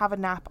decided to have a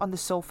nap on the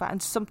sofa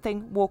and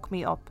something woke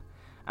me up.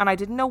 And I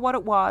didn't know what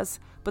it was,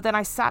 but then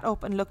I sat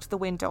up and looked at the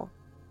window.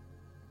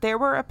 There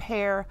were a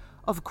pair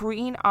of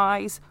green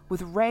eyes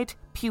with red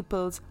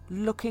pupils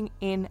looking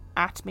in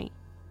at me.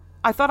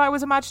 I thought I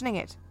was imagining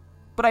it,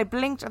 but I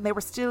blinked and they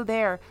were still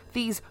there,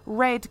 these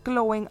red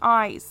glowing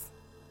eyes.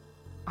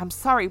 I'm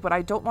sorry, but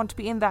I don't want to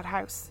be in that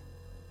house.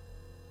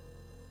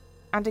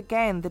 And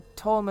again, the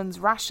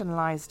Tallmanns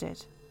rationalised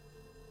it.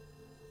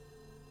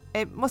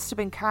 It must have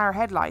been car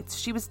headlights.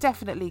 She was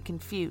definitely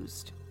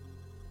confused.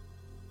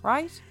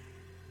 Right?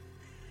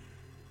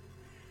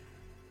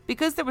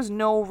 Because there was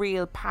no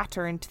real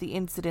pattern to the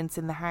incidents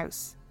in the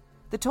house,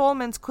 the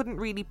Tallmanns couldn't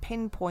really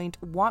pinpoint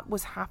what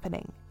was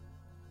happening.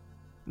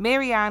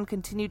 Mary Ann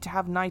continued to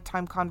have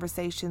nighttime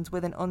conversations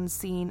with an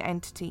unseen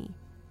entity,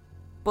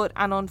 but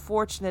an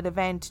unfortunate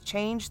event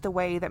changed the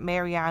way that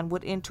Mary Ann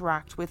would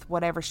interact with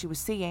whatever she was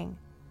seeing.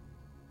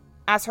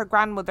 As her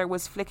grandmother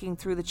was flicking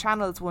through the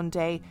channels one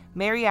day,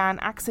 Mary Ann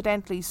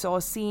accidentally saw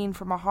a scene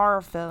from a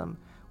horror film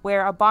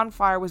where a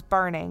bonfire was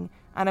burning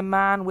and a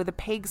man with a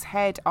pig's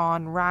head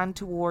on ran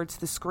towards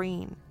the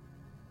screen.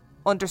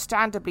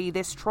 Understandably,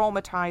 this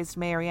traumatised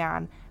Mary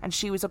Ann, and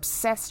she was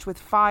obsessed with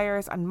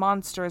fires and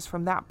monsters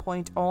from that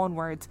point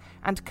onwards,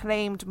 and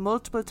claimed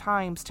multiple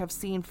times to have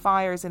seen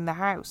fires in the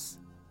house.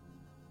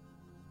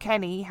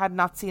 Kenny had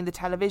not seen the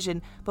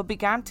television, but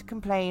began to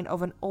complain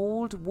of an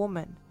old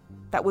woman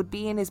that would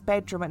be in his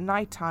bedroom at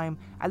night time,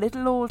 a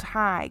little old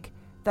hag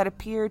that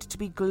appeared to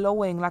be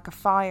glowing like a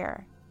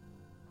fire.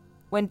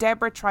 When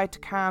Deborah tried to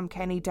calm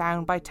Kenny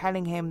down by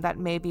telling him that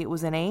maybe it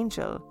was an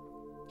angel,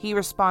 He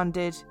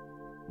responded,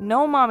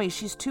 "No, Mommy,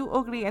 she's too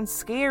ugly and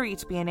scary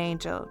to be an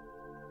angel."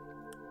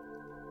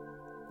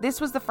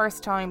 This was the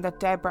first time that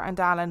Deborah and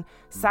Alan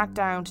sat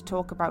down to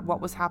talk about what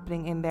was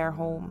happening in their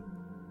home.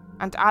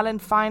 And Alan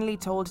finally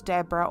told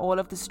Deborah all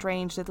of the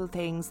strange little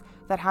things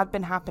that had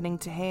been happening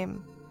to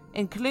him,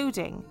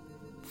 including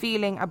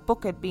feeling a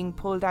bucket being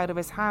pulled out of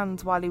his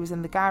hands while he was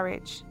in the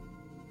garage.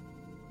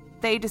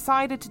 They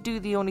decided to do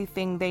the only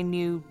thing they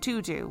knew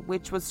to do,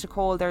 which was to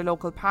call their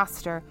local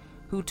pastor,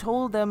 who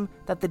told them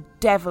that the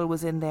devil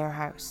was in their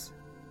house.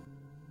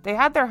 They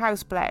had their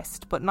house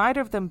blessed, but neither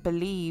of them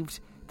believed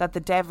that the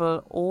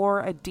devil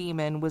or a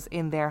demon was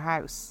in their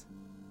house.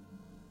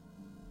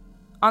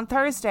 On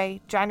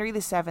Thursday, January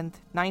the 7th,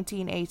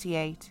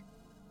 1988,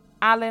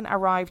 Alan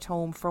arrived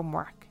home from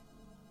work.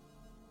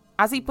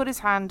 As he put his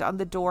hand on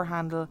the door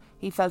handle,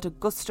 he felt a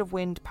gust of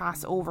wind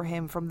pass over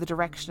him from the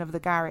direction of the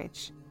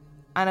garage,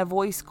 and a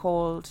voice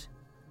called,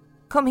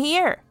 "Come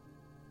here!"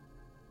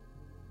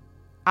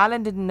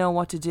 Alan didn't know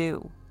what to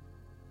do.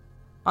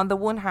 On the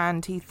one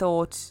hand, he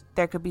thought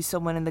there could be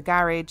someone in the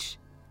garage,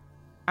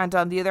 and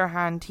on the other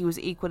hand, he was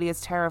equally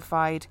as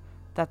terrified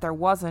that there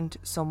wasn't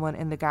someone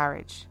in the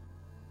garage.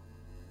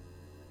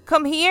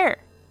 "Come here!"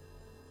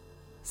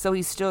 So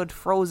he stood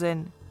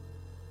frozen,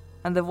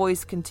 and the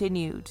voice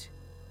continued,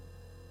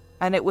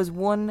 and it was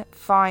one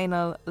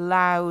final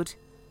loud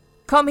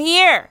 "Come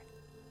here!"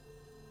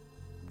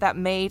 that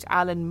made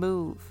Alan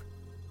move,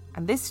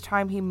 and this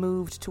time he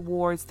moved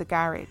towards the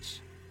garage.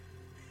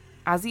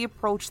 As he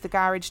approached the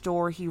garage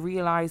door, he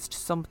realised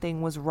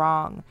something was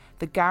wrong.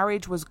 The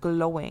garage was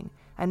glowing,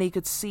 and he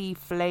could see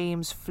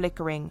flames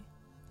flickering.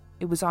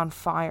 It was on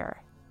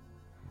fire.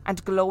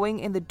 And glowing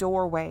in the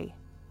doorway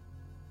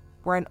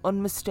were an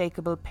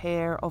unmistakable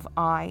pair of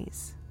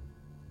eyes,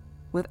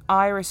 with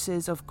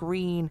irises of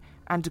green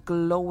and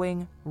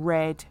glowing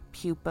red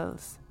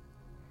pupils.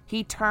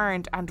 He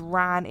turned and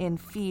ran in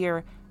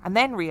fear, and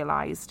then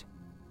realised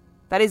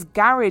that his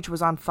garage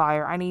was on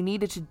fire and he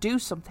needed to do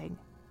something.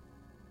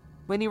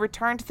 When he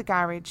returned to the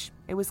garage,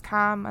 it was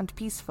calm and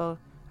peaceful,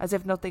 as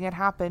if nothing had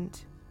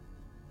happened.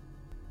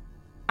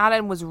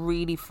 Alan was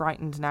really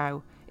frightened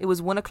now. It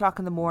was 1 o'clock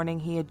in the morning.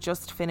 He had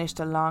just finished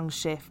a long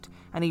shift,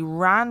 and he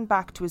ran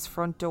back to his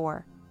front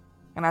door.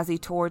 And as he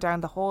tore down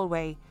the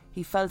hallway,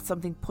 he felt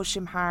something push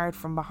him hard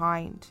from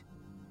behind.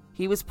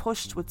 He was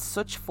pushed with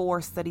such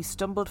force that he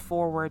stumbled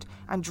forward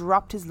and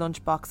dropped his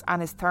lunchbox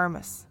and his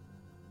thermos.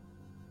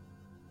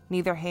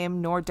 Neither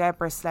him nor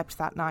Deborah slept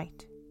that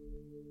night.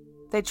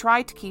 They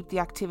tried to keep the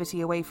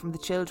activity away from the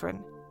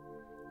children.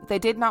 They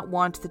did not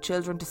want the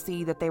children to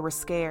see that they were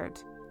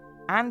scared,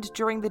 and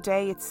during the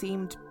day it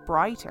seemed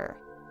brighter.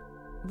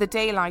 The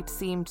daylight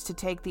seemed to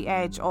take the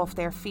edge off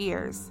their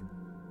fears,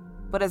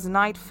 but as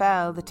night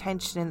fell, the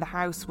tension in the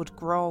house would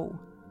grow.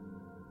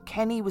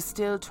 Kenny was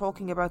still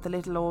talking about the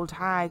little old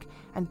hag,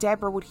 and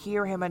Deborah would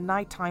hear him at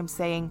night time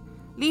saying,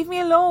 "Leave me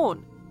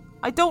alone!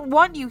 I don't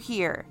want you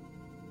here!"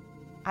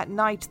 At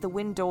night, the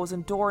windows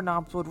and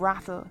doorknobs would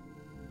rattle,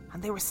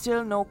 and they were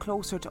still no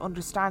closer to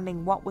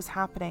understanding what was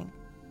happening.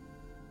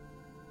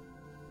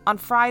 On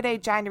Friday,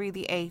 January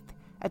the 8th,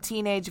 a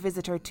teenage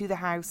visitor to the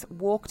house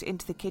walked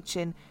into the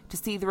kitchen to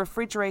see the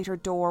refrigerator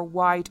door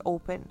wide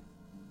open.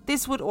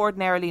 This would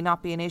ordinarily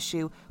not be an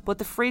issue, but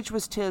the fridge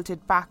was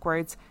tilted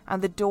backwards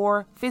and the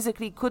door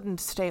physically couldn't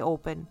stay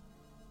open,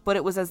 but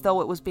it was as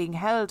though it was being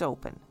held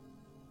open.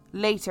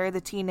 Later,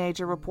 the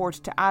teenager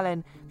reported to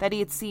Alan that he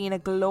had seen a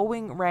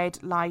glowing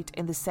red light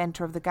in the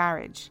centre of the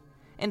garage.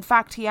 In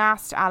fact, he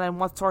asked Alan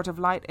what sort of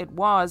light it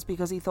was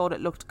because he thought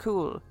it looked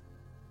cool.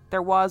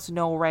 There was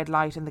no red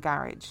light in the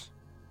garage.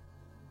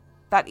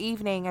 That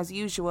evening, as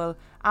usual,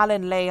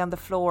 Alan lay on the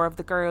floor of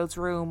the girls'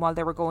 room while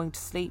they were going to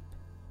sleep.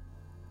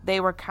 They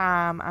were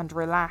calm and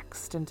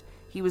relaxed, and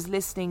he was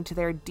listening to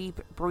their deep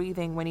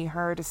breathing when he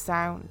heard a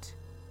sound,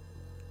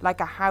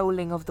 like a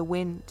howling of the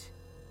wind.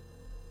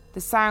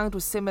 The sound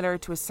was similar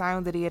to a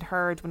sound that he had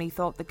heard when he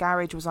thought the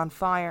garage was on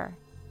fire.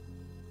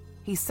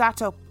 He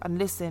sat up and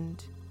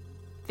listened,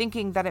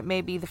 thinking that it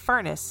may be the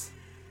furnace.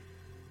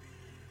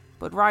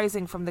 But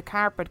rising from the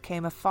carpet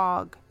came a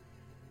fog,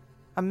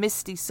 a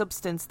misty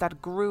substance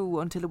that grew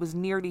until it was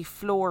nearly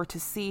floor to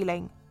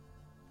ceiling.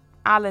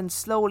 Alan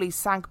slowly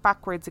sank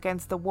backwards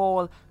against the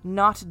wall,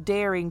 not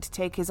daring to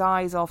take his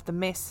eyes off the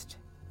mist.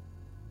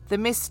 The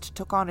mist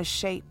took on a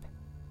shape,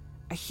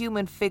 a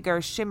human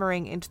figure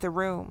shimmering into the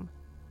room.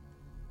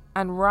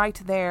 And right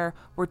there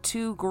were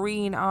two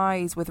green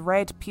eyes with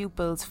red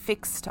pupils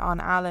fixed on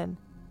Alan.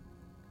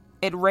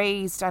 It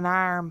raised an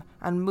arm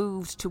and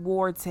moved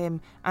towards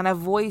him, and a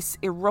voice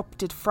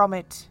erupted from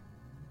it.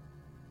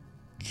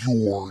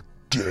 "You're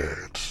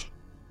dead."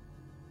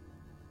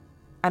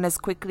 And as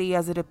quickly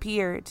as it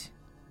appeared,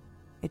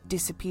 it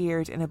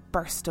disappeared in a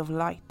burst of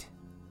light.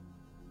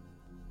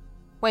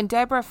 When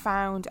Deborah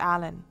found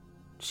Alan,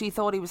 she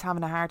thought he was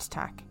having a heart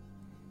attack.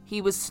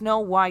 He was snow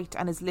white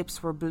and his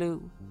lips were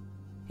blue.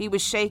 He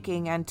was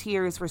shaking and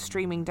tears were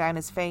streaming down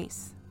his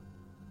face.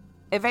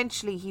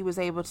 Eventually he was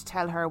able to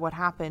tell her what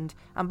happened,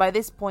 and by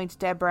this point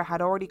Deborah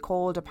had already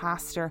called a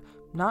pastor,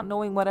 not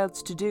knowing what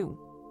else to do.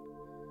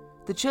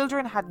 The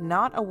children had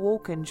not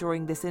awoken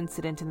during this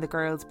incident in the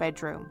girls'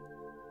 bedroom,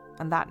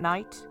 and that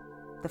night,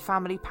 the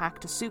family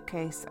packed a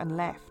suitcase and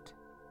left.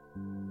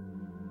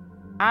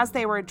 As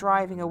they were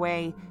driving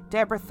away,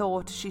 Deborah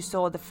thought she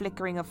saw the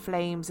flickering of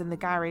flames in the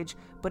garage,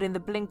 but in the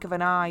blink of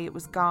an eye it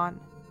was gone.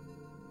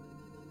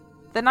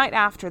 The night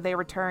after, they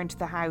returned to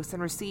the house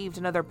and received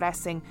another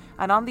blessing,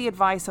 and on the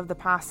advice of the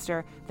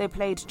pastor, they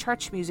played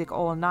church music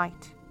all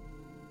night.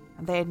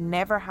 And they had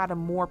never had a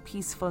more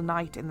peaceful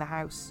night in the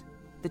house.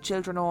 The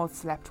children all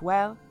slept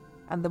well,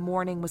 and the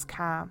morning was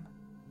calm.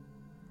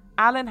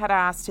 Alan had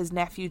asked his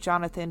nephew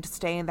Jonathan to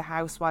stay in the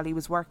house while he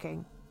was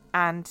working,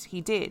 and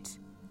he did.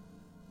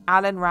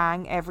 Alan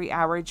rang every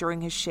hour during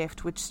his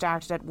shift, which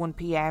started at 1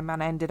 p.m.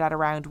 and ended at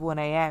around 1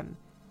 a.m.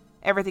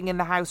 Everything in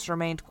the house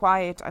remained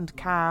quiet and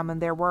calm,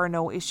 and there were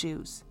no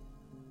issues.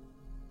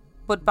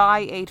 But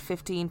by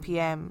 8:15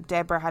 p.m,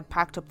 Deborah had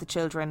packed up the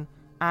children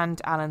and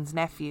Alan's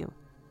nephew,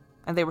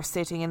 and they were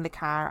sitting in the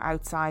car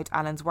outside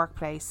Alan's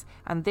workplace,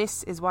 and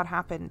this is what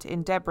happened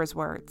in Deborah's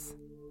words.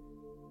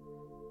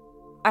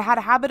 I had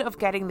a habit of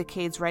getting the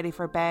kids ready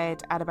for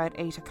bed at about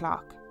 8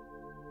 o'clock.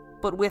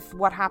 But with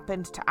what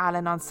happened to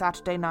Alan on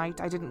Saturday night,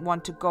 I didn't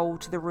want to go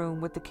to the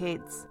room with the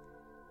kids.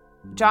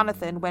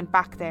 Jonathan went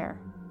back there.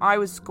 I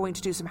was going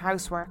to do some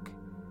housework.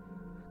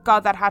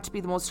 God, that had to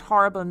be the most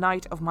horrible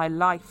night of my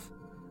life.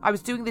 I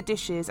was doing the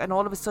dishes and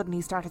all of a sudden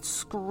he started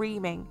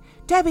screaming,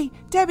 Debbie,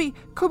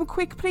 come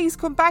quick, please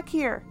come back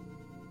here.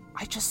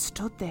 I just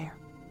stood there.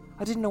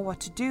 I didn't know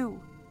what to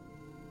do.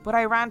 But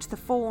I ran to the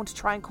phone to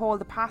try and call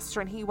the pastor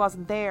and he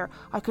wasn't there.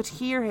 I could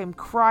hear him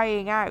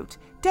crying out,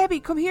 Debbie,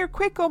 come here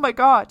quick, oh my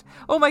God.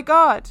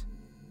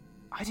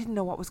 I didn't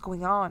know what was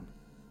going on.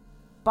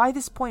 By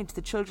this point,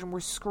 the children were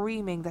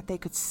screaming that they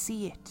could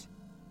see it.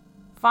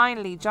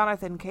 Finally,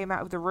 Jonathan came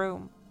out of the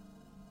room.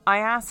 I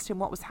asked him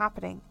what was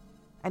happening,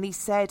 and he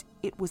said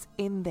it was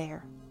in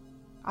there.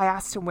 I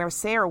asked him where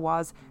Sarah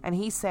was, and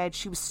he said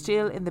she was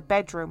still in the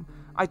bedroom.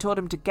 I told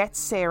him to get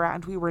Sarah,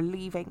 and we were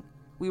leaving.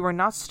 We were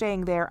not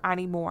staying there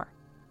anymore.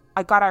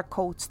 I got our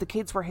coats. The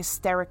kids were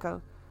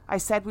hysterical. I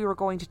said we were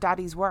going to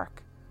Daddy's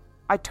work.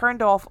 I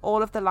turned off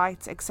all of the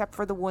lights except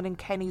for the one in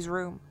Kenny's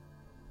room.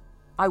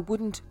 I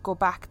wouldn't go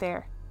back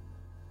there.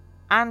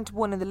 And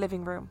one in the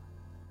living room.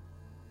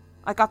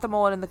 I got them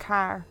all in the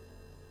car,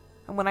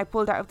 and when I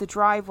pulled out of the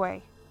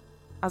driveway,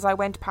 as I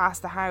went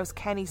past the house,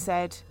 Kenny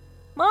said,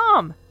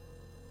 Mom,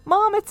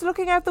 it's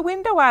looking out the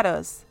window at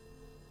us.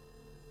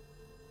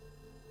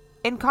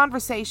 In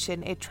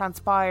conversation, it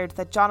transpired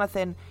that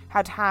Jonathan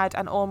had had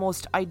an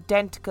almost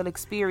identical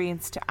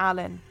experience to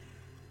Alan.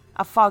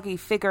 A foggy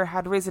figure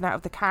had risen out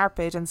of the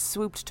carpet and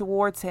swooped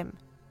towards him.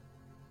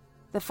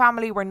 The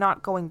family were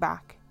not going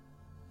back.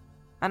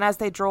 And as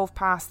they drove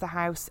past the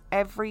house,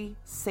 every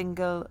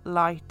single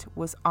light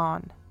was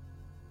on.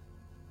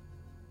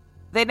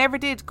 They never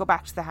did go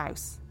back to the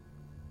house,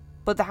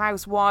 but the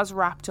house was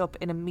wrapped up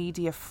in a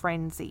media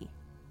frenzy.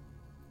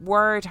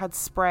 Word had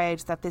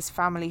spread that this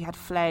family had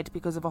fled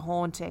because of a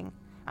haunting,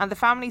 and the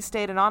family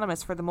stayed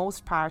anonymous for the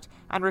most part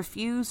and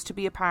refused to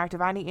be a part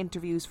of any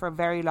interviews for a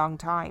very long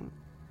time.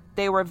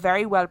 They were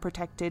very well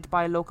protected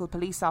by a local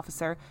police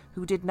officer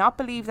who did not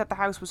believe that the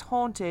house was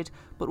haunted,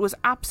 but was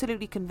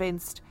absolutely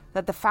convinced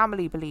that the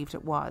family believed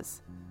it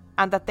was,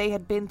 and that they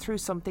had been through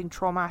something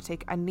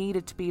traumatic and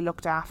needed to be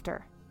looked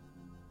after.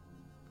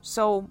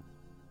 So,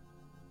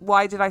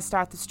 why did I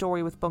start the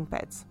story with bunk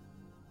beds?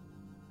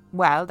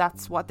 Well,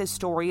 that's what this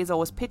story is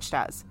always pitched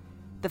as.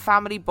 The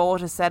family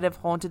bought a set of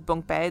haunted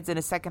bunk beds in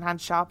a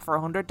second-hand shop for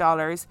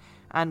 $100,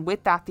 and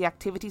with that the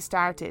activity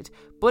started.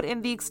 But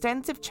in the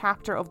extensive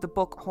chapter of the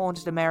book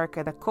Haunted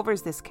America that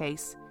covers this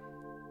case,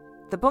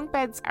 the bunk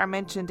beds are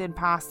mentioned in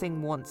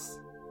passing once.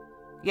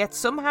 Yet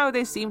somehow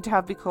they seem to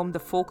have become the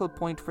focal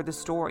point for the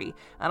story,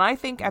 and I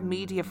think a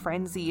media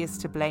frenzy is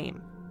to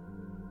blame.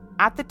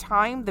 At the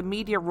time, the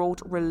media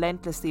wrote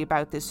relentlessly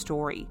about this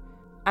story,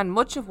 and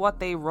much of what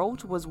they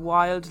wrote was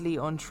wildly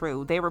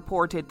untrue. They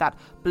reported that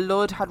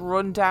blood had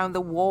run down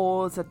the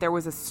walls, that there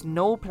was a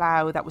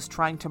snowplow that was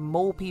trying to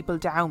mow people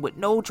down with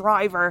no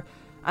driver,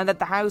 and that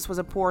the house was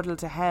a portal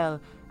to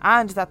hell,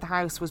 and that the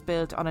house was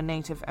built on a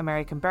Native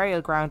American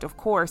burial ground, of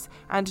course,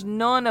 and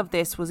none of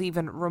this was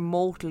even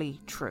remotely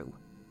true.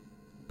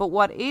 But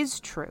what is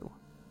true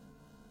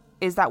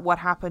is that what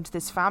happened to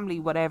this family,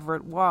 whatever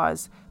it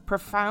was,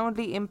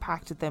 profoundly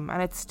impacted them,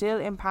 and it still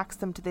impacts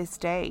them to this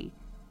day.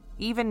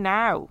 Even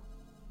now,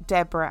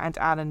 Deborah and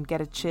Alan get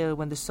a chill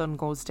when the sun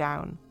goes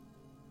down,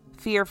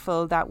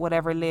 fearful that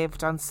whatever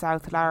lived on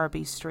South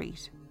Larrabee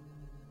Street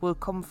will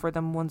come for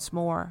them once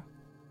more.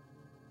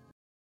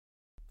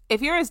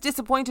 If you're as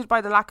disappointed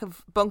by the lack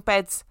of bunk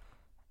beds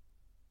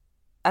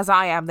as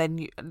I am,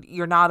 then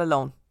you're not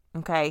alone,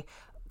 okay?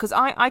 Because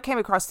I came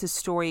across this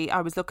story. I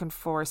was looking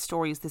for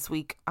stories this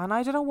week, and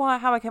I don't know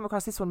how I came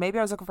across this one. Maybe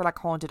I was looking for like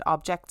haunted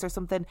objects or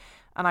something,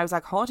 and I was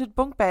like, haunted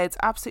bunk beds,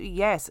 absolutely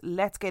yes,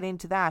 let's get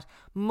into that.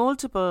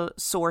 Multiple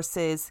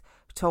sources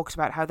talked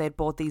about how they'd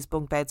bought these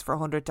bunk beds for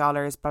 $100,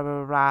 blah, blah,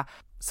 blah, blah.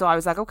 So I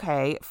was like,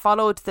 okay,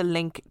 followed the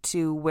link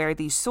to where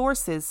these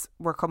sources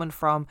were coming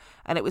from.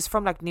 And it was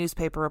from like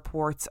newspaper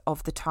reports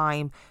of the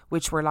time,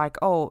 which were like,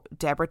 oh,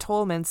 Deborah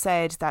Tallmann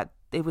said that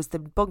it was the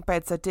bunk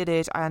beds that did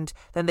it. And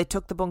then they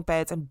took the bunk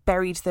beds and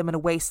buried them in a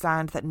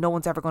wasteland that no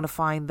one's ever going to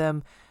find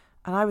them.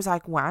 And I was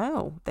like,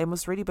 wow, they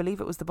must really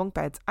believe it was the bunk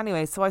beds.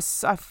 Anyway, so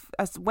I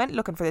went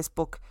looking for this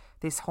book,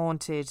 this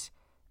Haunted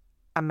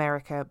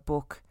America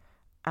book.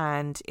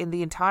 And in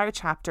the entire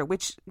chapter,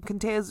 which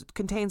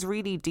contains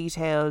really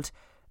detailed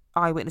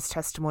eyewitness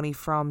testimony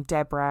from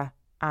Deborah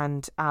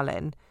and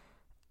Alan,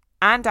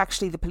 and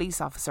actually the police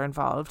officer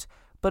involved,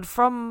 but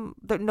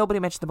nobody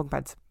mentioned the bunk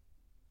beds,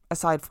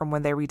 aside from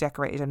when they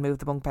redecorated and moved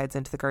the bunk beds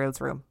into the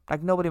girls' room.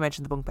 Like, nobody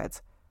mentioned the bunk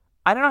beds.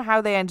 I don't know how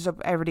they ended up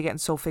everybody getting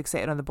so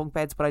fixated on the bunk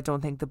beds, but I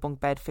don't think the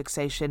bunk bed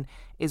fixation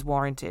is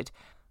warranted.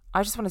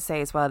 I just want to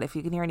say as well, if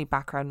you can hear any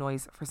background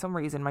noise, for some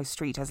reason my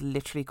street has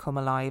literally come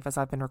alive as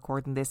I've been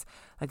recording this.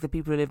 Like, the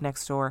people who live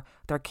next door,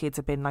 their kids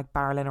have been like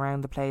barreling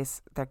around the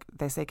place.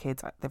 They say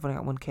kids, they've only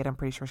got one kid, I'm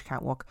pretty sure she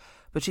can't walk,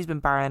 but she's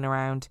been barreling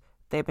around.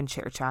 They've been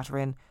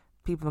chitter-chattering.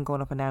 People have been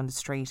going up and down the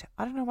street.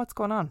 I don't know what's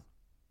going on.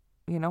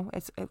 You know,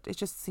 it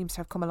just seems to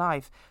have come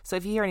alive. So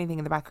if you hear anything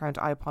in the background,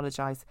 I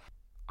apologise.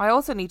 I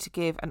also need to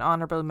give an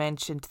honourable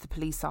mention to the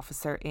police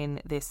officer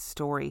in this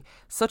story.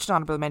 Such an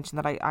honourable mention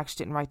that I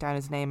actually didn't write down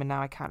his name and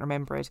now I can't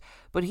remember it.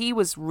 But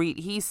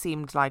he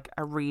seemed like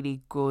a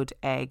really good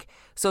egg.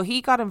 So he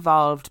got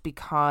involved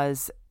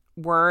because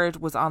word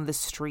was on the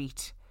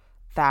street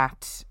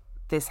that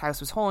this house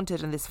was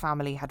haunted and this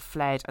family had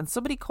fled. And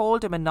somebody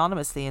called him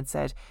anonymously and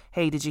said,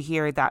 hey, did you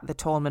hear that the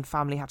Tallmann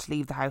family had to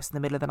leave the house in the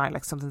middle of the night,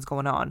 like something's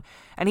going on?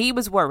 And he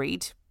was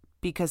worried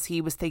because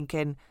he was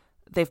thinking,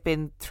 they've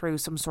been through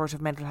some sort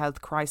of mental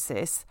health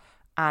crisis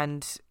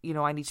and, you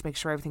know, I need to make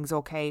sure everything's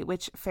okay,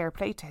 which fair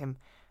play to him.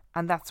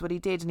 And that's what he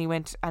did. And he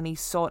went and he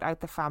sought out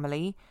the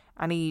family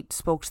and he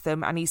spoke to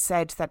them and he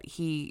said that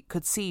he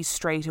could see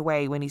straight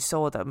away when he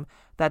saw them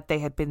that they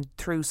had been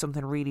through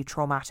something really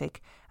traumatic.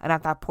 And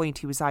at that point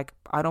he was like,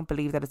 I don't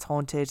believe that it's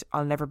haunted.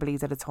 I'll never believe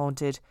that it's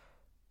haunted.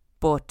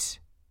 But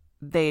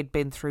they had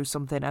been through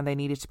something and they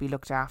needed to be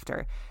looked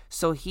after.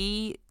 So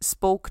he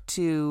spoke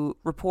to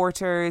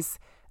reporters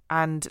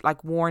and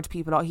like warned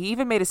people. He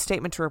even made a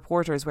statement to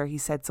reporters where he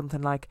said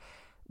something like,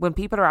 when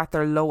people are at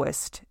their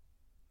lowest,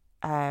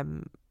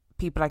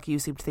 people like you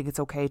seem to think it's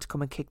okay to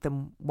come and kick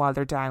them while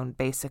they're down,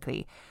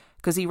 basically.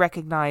 Because he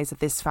recognised that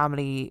this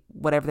family,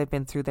 whatever they've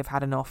been through, they've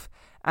had enough.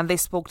 And they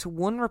spoke to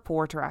one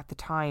reporter at the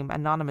time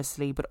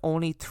anonymously, but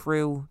only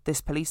through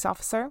this police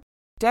officer.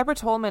 Deborah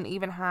Tallmann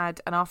even had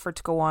an offer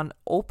to go on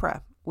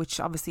Oprah, which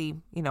obviously,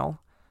 you know,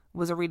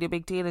 was a really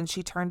big deal, and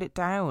she turned it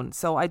down.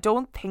 So I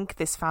don't think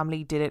this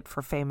family did it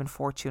for fame and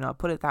fortune. I'll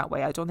put it that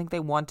way. I don't think they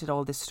wanted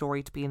all this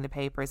story to be in the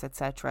papers,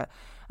 etc.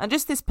 And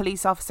just this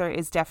police officer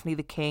is definitely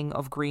the king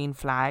of green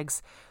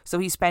flags. So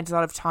he spent a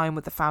lot of time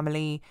with the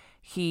family.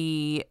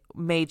 He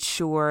made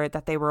sure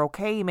that they were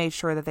okay. He made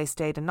sure that they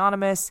stayed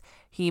anonymous.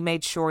 He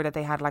made sure that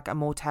they had like a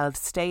motel to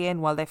stay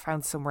in while they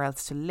found somewhere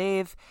else to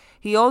live.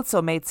 He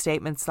also made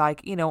statements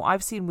like, you know,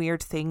 I've seen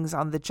weird things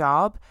on the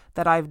job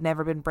that I've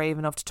never been brave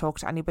enough to talk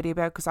to anybody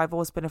about because I've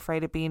always been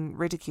afraid of being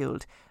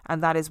ridiculed.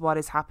 And that is what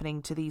is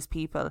happening to these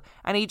people.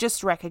 And he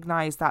just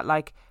recognised that,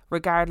 like,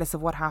 regardless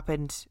of what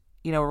happened,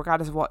 you know,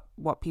 regardless of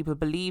what people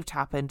believed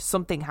happened,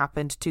 something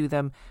happened to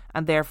them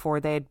and therefore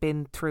they had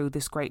been through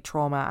this great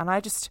trauma. And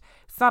it's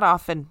not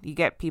often you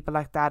get people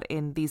like that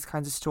in these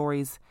kinds of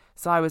stories.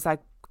 So I was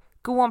like,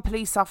 go on,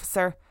 police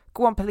officer,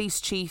 go on,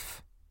 police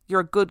chief, you're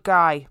a good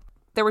guy.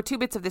 There were two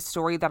bits of this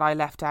story that I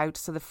left out.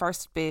 So the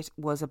first bit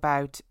was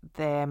about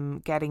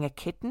them getting a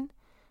kitten.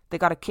 They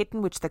got a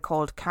kitten, which they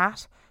called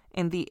Cat,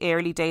 in the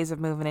early days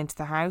of moving into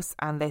the house,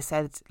 and they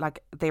said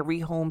like they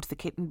rehomed the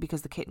kitten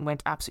because the kitten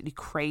went absolutely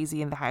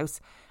crazy in the house,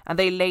 and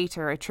they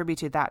later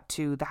attributed that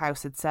to the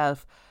house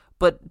itself.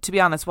 But to be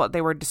honest, what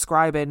they were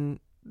describing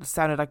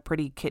sounded like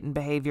pretty kitten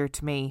behaviour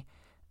to me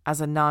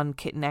as a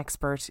non-kitten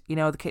expert. You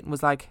know, the kitten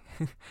was like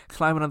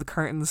climbing on the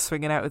curtains,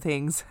 swinging out of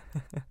things,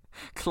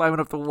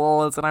 climbing up the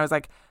walls, and I was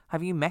like,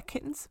 have you met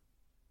kittens?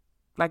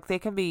 Like, they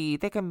can be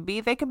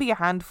a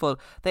handful.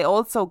 They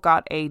also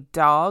got a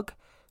dog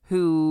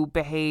who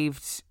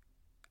behaved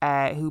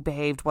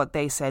what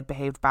they said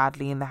behaved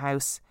badly in the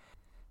house.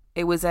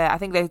 It was I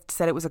think they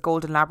said it was a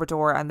golden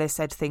Labrador, and they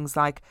said things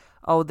like,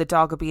 oh, the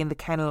dog would be in the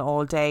kennel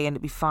all day and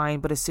it'd be fine,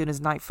 but as soon as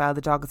night fell,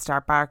 the dog would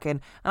start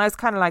barking. And I was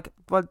kind of like,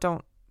 well,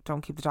 don't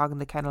keep the dog in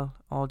the kennel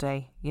all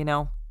day, you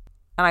know?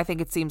 And I think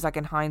it seems like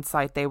in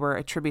hindsight they were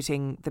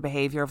attributing the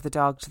behaviour of the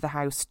dog to the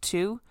house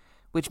too,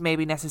 which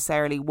maybe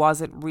necessarily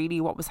wasn't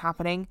really what was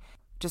happening.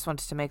 Just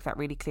wanted to make that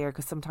really clear,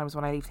 because sometimes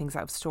when I leave things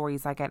out of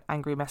stories, I get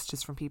angry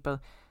messages from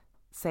people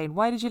saying,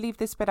 why did you leave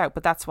this bit out?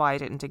 But that's why I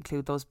didn't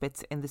include those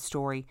bits in the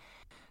story.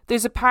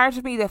 There's a part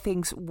of me that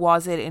thinks,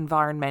 was it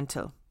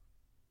environmental?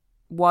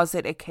 Was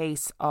it a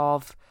case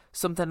of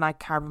something like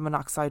carbon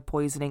monoxide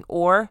poisoning?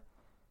 Or,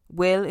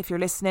 Will, if you're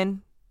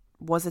listening,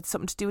 was it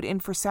something to do with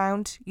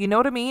infrasound? You know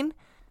what I mean?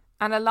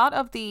 And a lot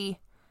of the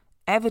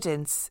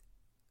evidence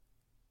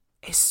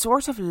is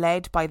sort of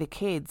led by the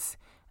kids,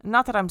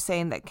 Not that I'm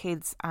saying that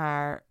kids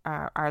are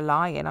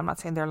lying. I'm not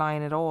saying they're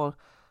lying at all.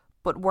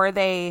 But were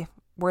they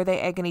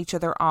egging each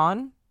other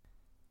on?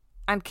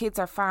 And kids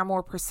are far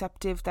more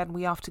perceptive than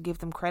we often give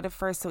them credit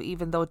for. So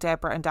even though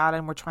Deborah and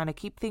Alan were trying to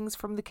keep things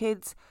from the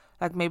kids,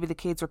 like maybe the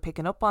kids were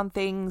picking up on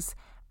things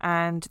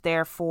and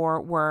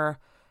therefore were,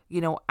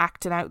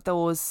 acting out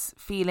those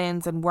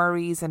feelings and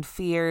worries and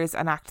fears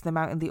and acting them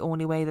out in the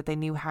only way that they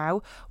knew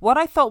how. What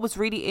I thought was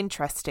really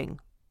interesting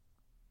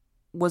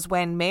was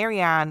when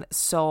Marianne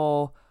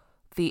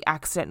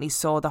accidentally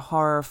saw the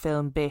horror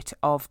film bit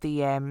of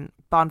the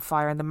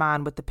bonfire and the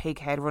man with the pig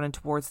head running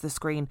towards the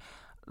screen.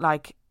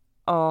 Like,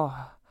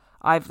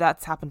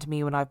 that's happened to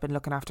me when I've been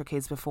looking after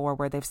kids before,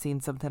 where they've seen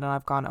something and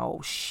I've gone,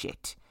 oh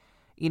shit.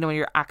 When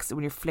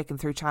you're flicking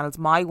through channels.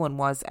 My one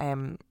was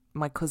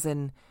my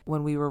cousin,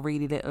 when we were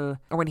really little,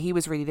 or when he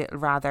was really little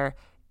rather,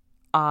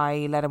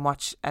 I let him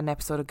watch an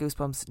episode of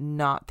Goosebumps,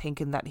 not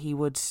thinking that he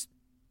would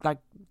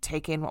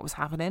take in what was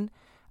happening.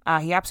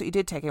 He absolutely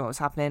did take in what was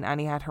happening, and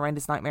he had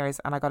horrendous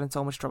nightmares, and I got in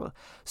so much trouble.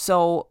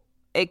 So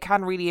it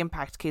can really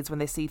impact kids when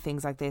they see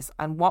things like this.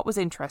 And what was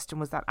interesting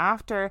was that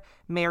after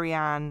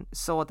Marianne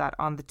saw that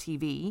on the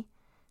TV,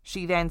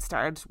 she then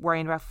started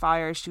worrying about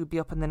fire. She would be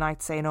up in the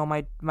night saying, oh,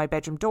 my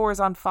bedroom door is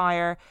on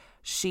fire.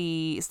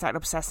 She started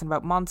obsessing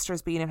about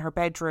monsters being in her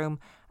bedroom.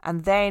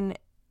 And then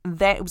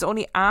it was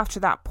only after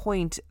that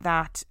point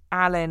that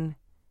Alan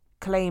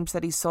claimed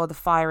that he saw the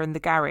fire in the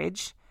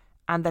garage,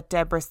 and that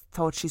Deborah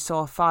thought she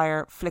saw a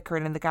fire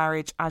flickering in the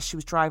garage as she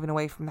was driving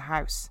away from the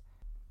house.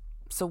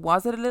 So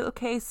was it a little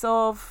case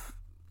of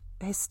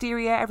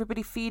hysteria,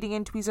 everybody feeding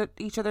into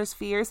each other's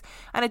fears?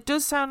 And it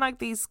does sound like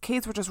these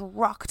kids were just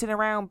rocketing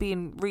around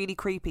being really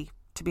creepy,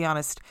 to be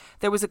honest.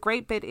 There was a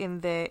great bit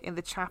in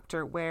the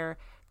chapter where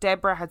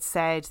Deborah had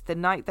said the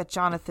night that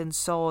Jonathan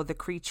saw the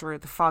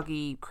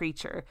foggy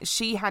creature,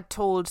 she had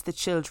told the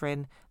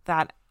children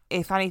that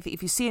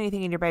if you see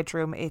anything in your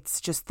bedroom,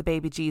 it's just the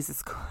baby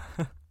Jesus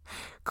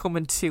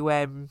coming to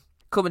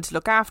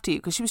look after you,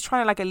 because she was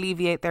trying to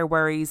alleviate their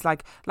worries,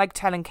 like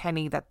telling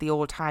Kenny that the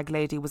old hag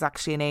lady was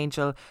actually an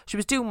angel. She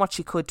was doing what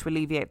she could to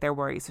alleviate their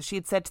worries. So she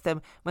had said to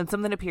them, when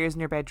something appears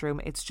in your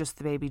bedroom, it's just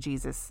the baby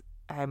Jesus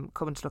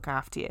coming to look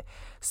after you.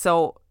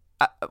 So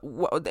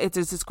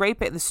there's this great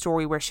bit in the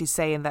story where she's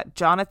saying that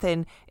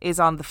Jonathan is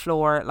on the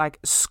floor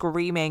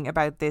screaming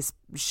about this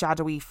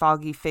shadowy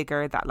foggy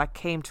figure that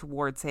came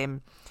towards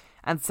him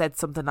and said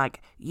something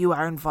like, you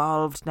are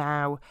involved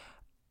now.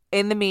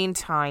 In the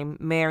meantime,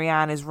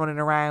 Marianne is running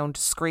around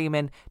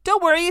screaming,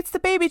 don't worry, it's the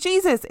baby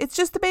Jesus. It's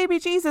just the baby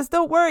Jesus,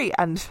 don't worry.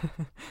 And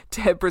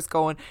Deborah's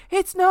going,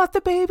 it's not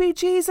the baby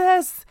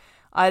Jesus.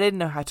 I didn't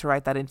know how to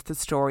write that into the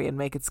story and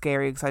make it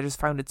scary, because I just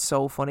found it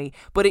so funny.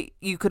 But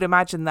you could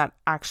imagine that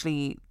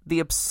actually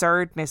the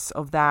absurdness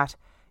of that,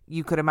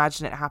 you could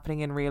imagine it happening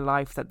in real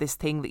life, that this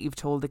thing that you've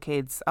told the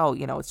kids,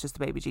 it's just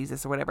the baby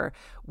Jesus or whatever,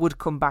 would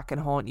come back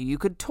and haunt you. You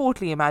could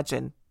totally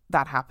imagine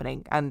that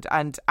happening.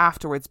 And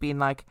afterwards being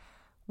like,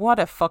 what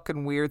a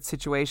fucking weird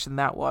situation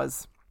that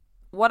was.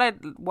 What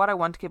I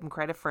want to give him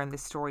credit for in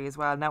this story as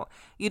well. Now,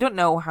 you don't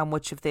know how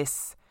much of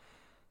this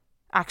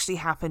actually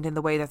happened in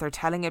the way that they're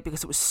telling it,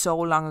 because it was so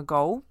long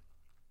ago.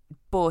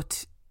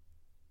 But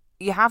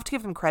you have to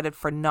give them credit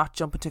for not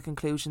jumping to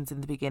conclusions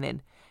in the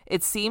beginning.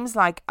 It seems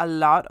like a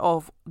lot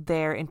of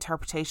their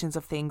interpretations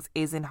of things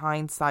is in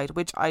hindsight,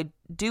 which I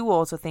do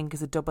also think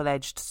is a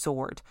double-edged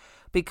sword,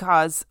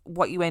 because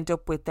what you end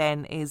up with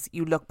then is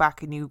you look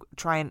back and you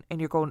try and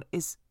you're going,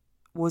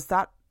 was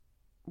that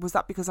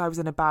because I was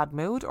in a bad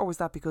mood, or was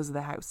that because of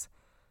the house?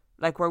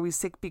 Were we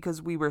sick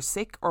because we were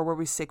sick, or were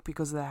we sick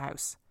because of the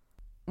house?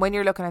 When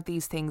you're looking at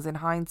these things in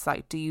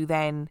hindsight, do you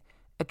then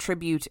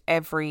attribute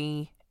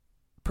every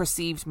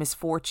perceived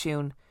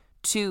misfortune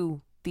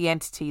to the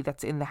entity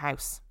that's in the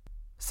house?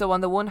 So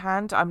on the one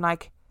hand, I'm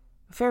like,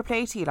 fair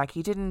play to you.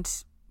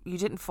 You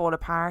didn't fall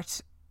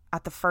apart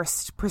at the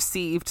first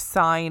perceived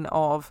sign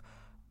of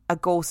a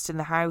ghost in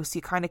the house.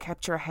 You kind of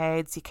kept your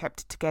heads, you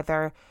kept it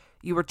together.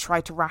 You were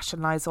trying to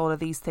rationalise all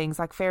of these things,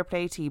 fair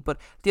play to you. But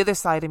the other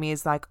side of me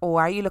is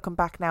are you looking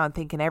back now and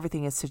thinking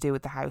everything is to do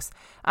with the house?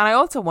 And I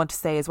also want to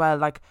say as well,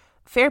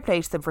 fair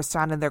play to them for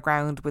standing their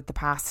ground with the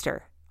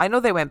pastor. I know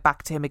they went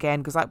back to him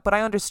again, but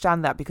I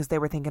understand that, because they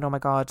were thinking, oh my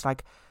God,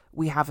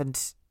 we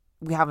haven't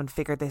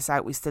figured this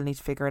out. We still need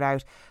to figure it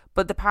out.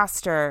 But the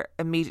pastor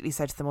immediately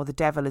said to them, oh, the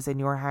devil is in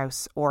your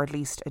house, or at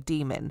least a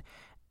demon.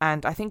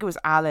 And I think it was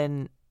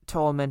Alan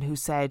Tallmann who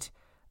said,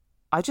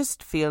 I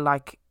just feel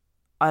like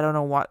I don't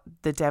know what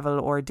the devil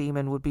or a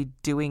demon would be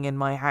doing in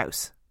my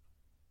house.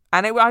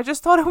 And I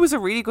just thought it was a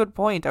really good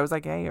point. I was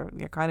like, hey,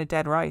 you're kind of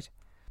dead right.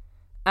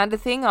 And the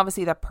thing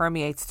obviously that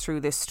permeates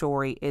through this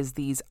story is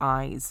these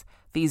eyes.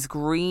 These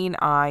green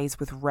eyes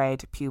with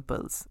red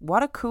pupils.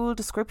 What a cool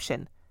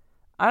description.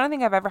 I don't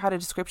think I've ever had a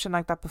description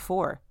like that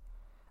before.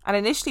 And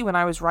initially when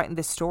I was writing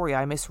this story,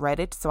 I misread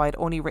it. So I'd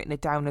only written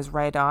it down as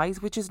red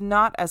eyes, which is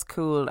not as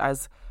cool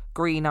as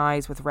green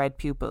eyes with red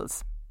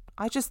pupils.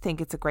 I just think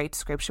it's a great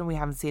description. We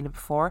haven't seen it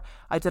before.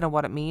 I don't know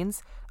what it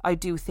means. I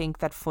do think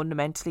that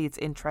fundamentally it's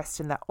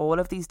interesting that all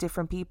of these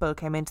different people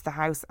came into the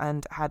house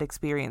and had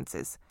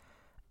experiences.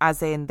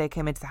 As in, they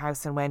came into the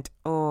house and went,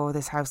 oh,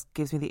 this house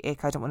gives me the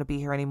ick, I don't want to be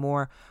here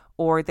anymore.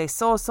 Or they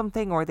saw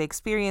something, or they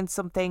experienced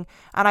something.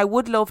 And I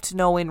would love to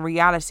know in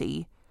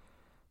reality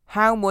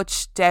how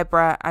much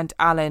Deborah and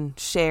Alan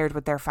shared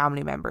with their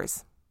family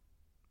members.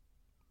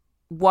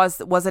 Was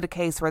it a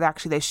case where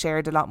they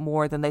shared a lot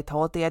more than they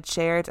thought they had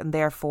shared, and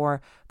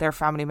therefore their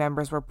family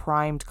members were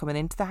primed coming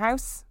into the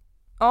house?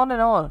 All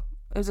in all,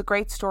 it was a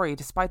great story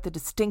despite the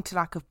distinct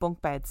lack of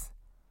bunk beds.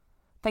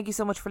 Thank you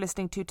so much for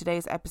listening to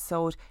today's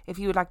episode. If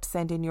you would like to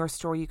send in your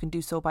story, you can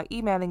do so by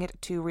emailing it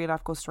to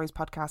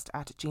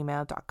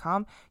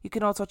reallifeghoststoriespodcast@gmail.com. You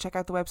can also check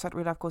out the website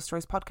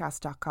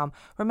reallifeghoststoriespodcast.com.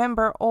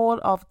 Remember, all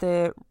of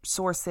the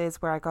sources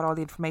where I got all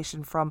the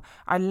information from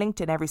are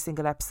linked in every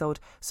single episode.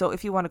 So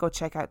if you want to go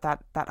check out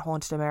that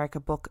Haunted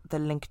America book, the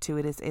link to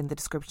it is in the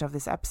description of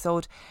this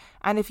episode.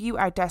 And if you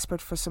are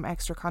desperate for some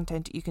extra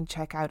content, you can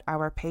check out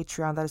our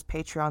Patreon. That is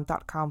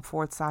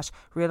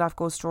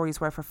patreon.com/reallifeghoststories,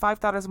 where for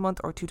 $5 a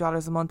month or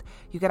 $2 a month,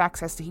 you get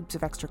access to heaps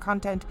of extra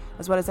content,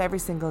 as well as every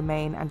single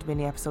main and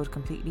mini episode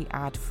completely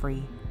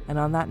ad-free. And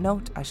on that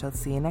note, I shall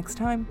see you next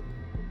time.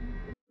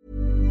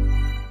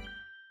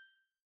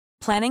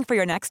 Planning for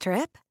your next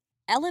trip?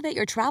 Elevate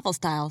your travel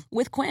style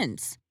with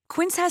Quince.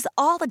 Quince has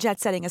all the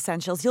jet-setting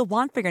essentials you'll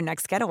want for your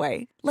next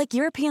getaway, like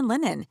European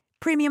linen,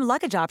 premium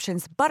luggage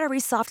options, buttery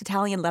soft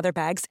Italian leather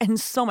bags,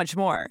 and so much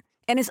more.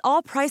 And is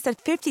all priced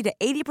at 50 to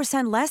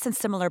 80% less than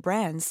similar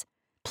brands.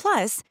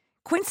 Plus,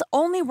 Quince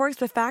only works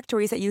with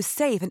factories that use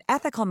safe and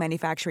ethical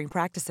manufacturing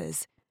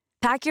practices.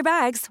 Pack your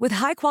bags with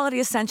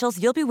high-quality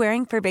essentials you'll be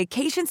wearing for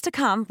vacations to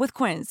come with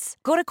Quince.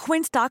 Go to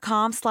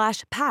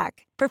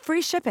quince.com/pack for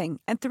free shipping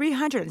and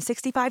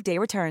 365-day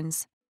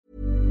returns.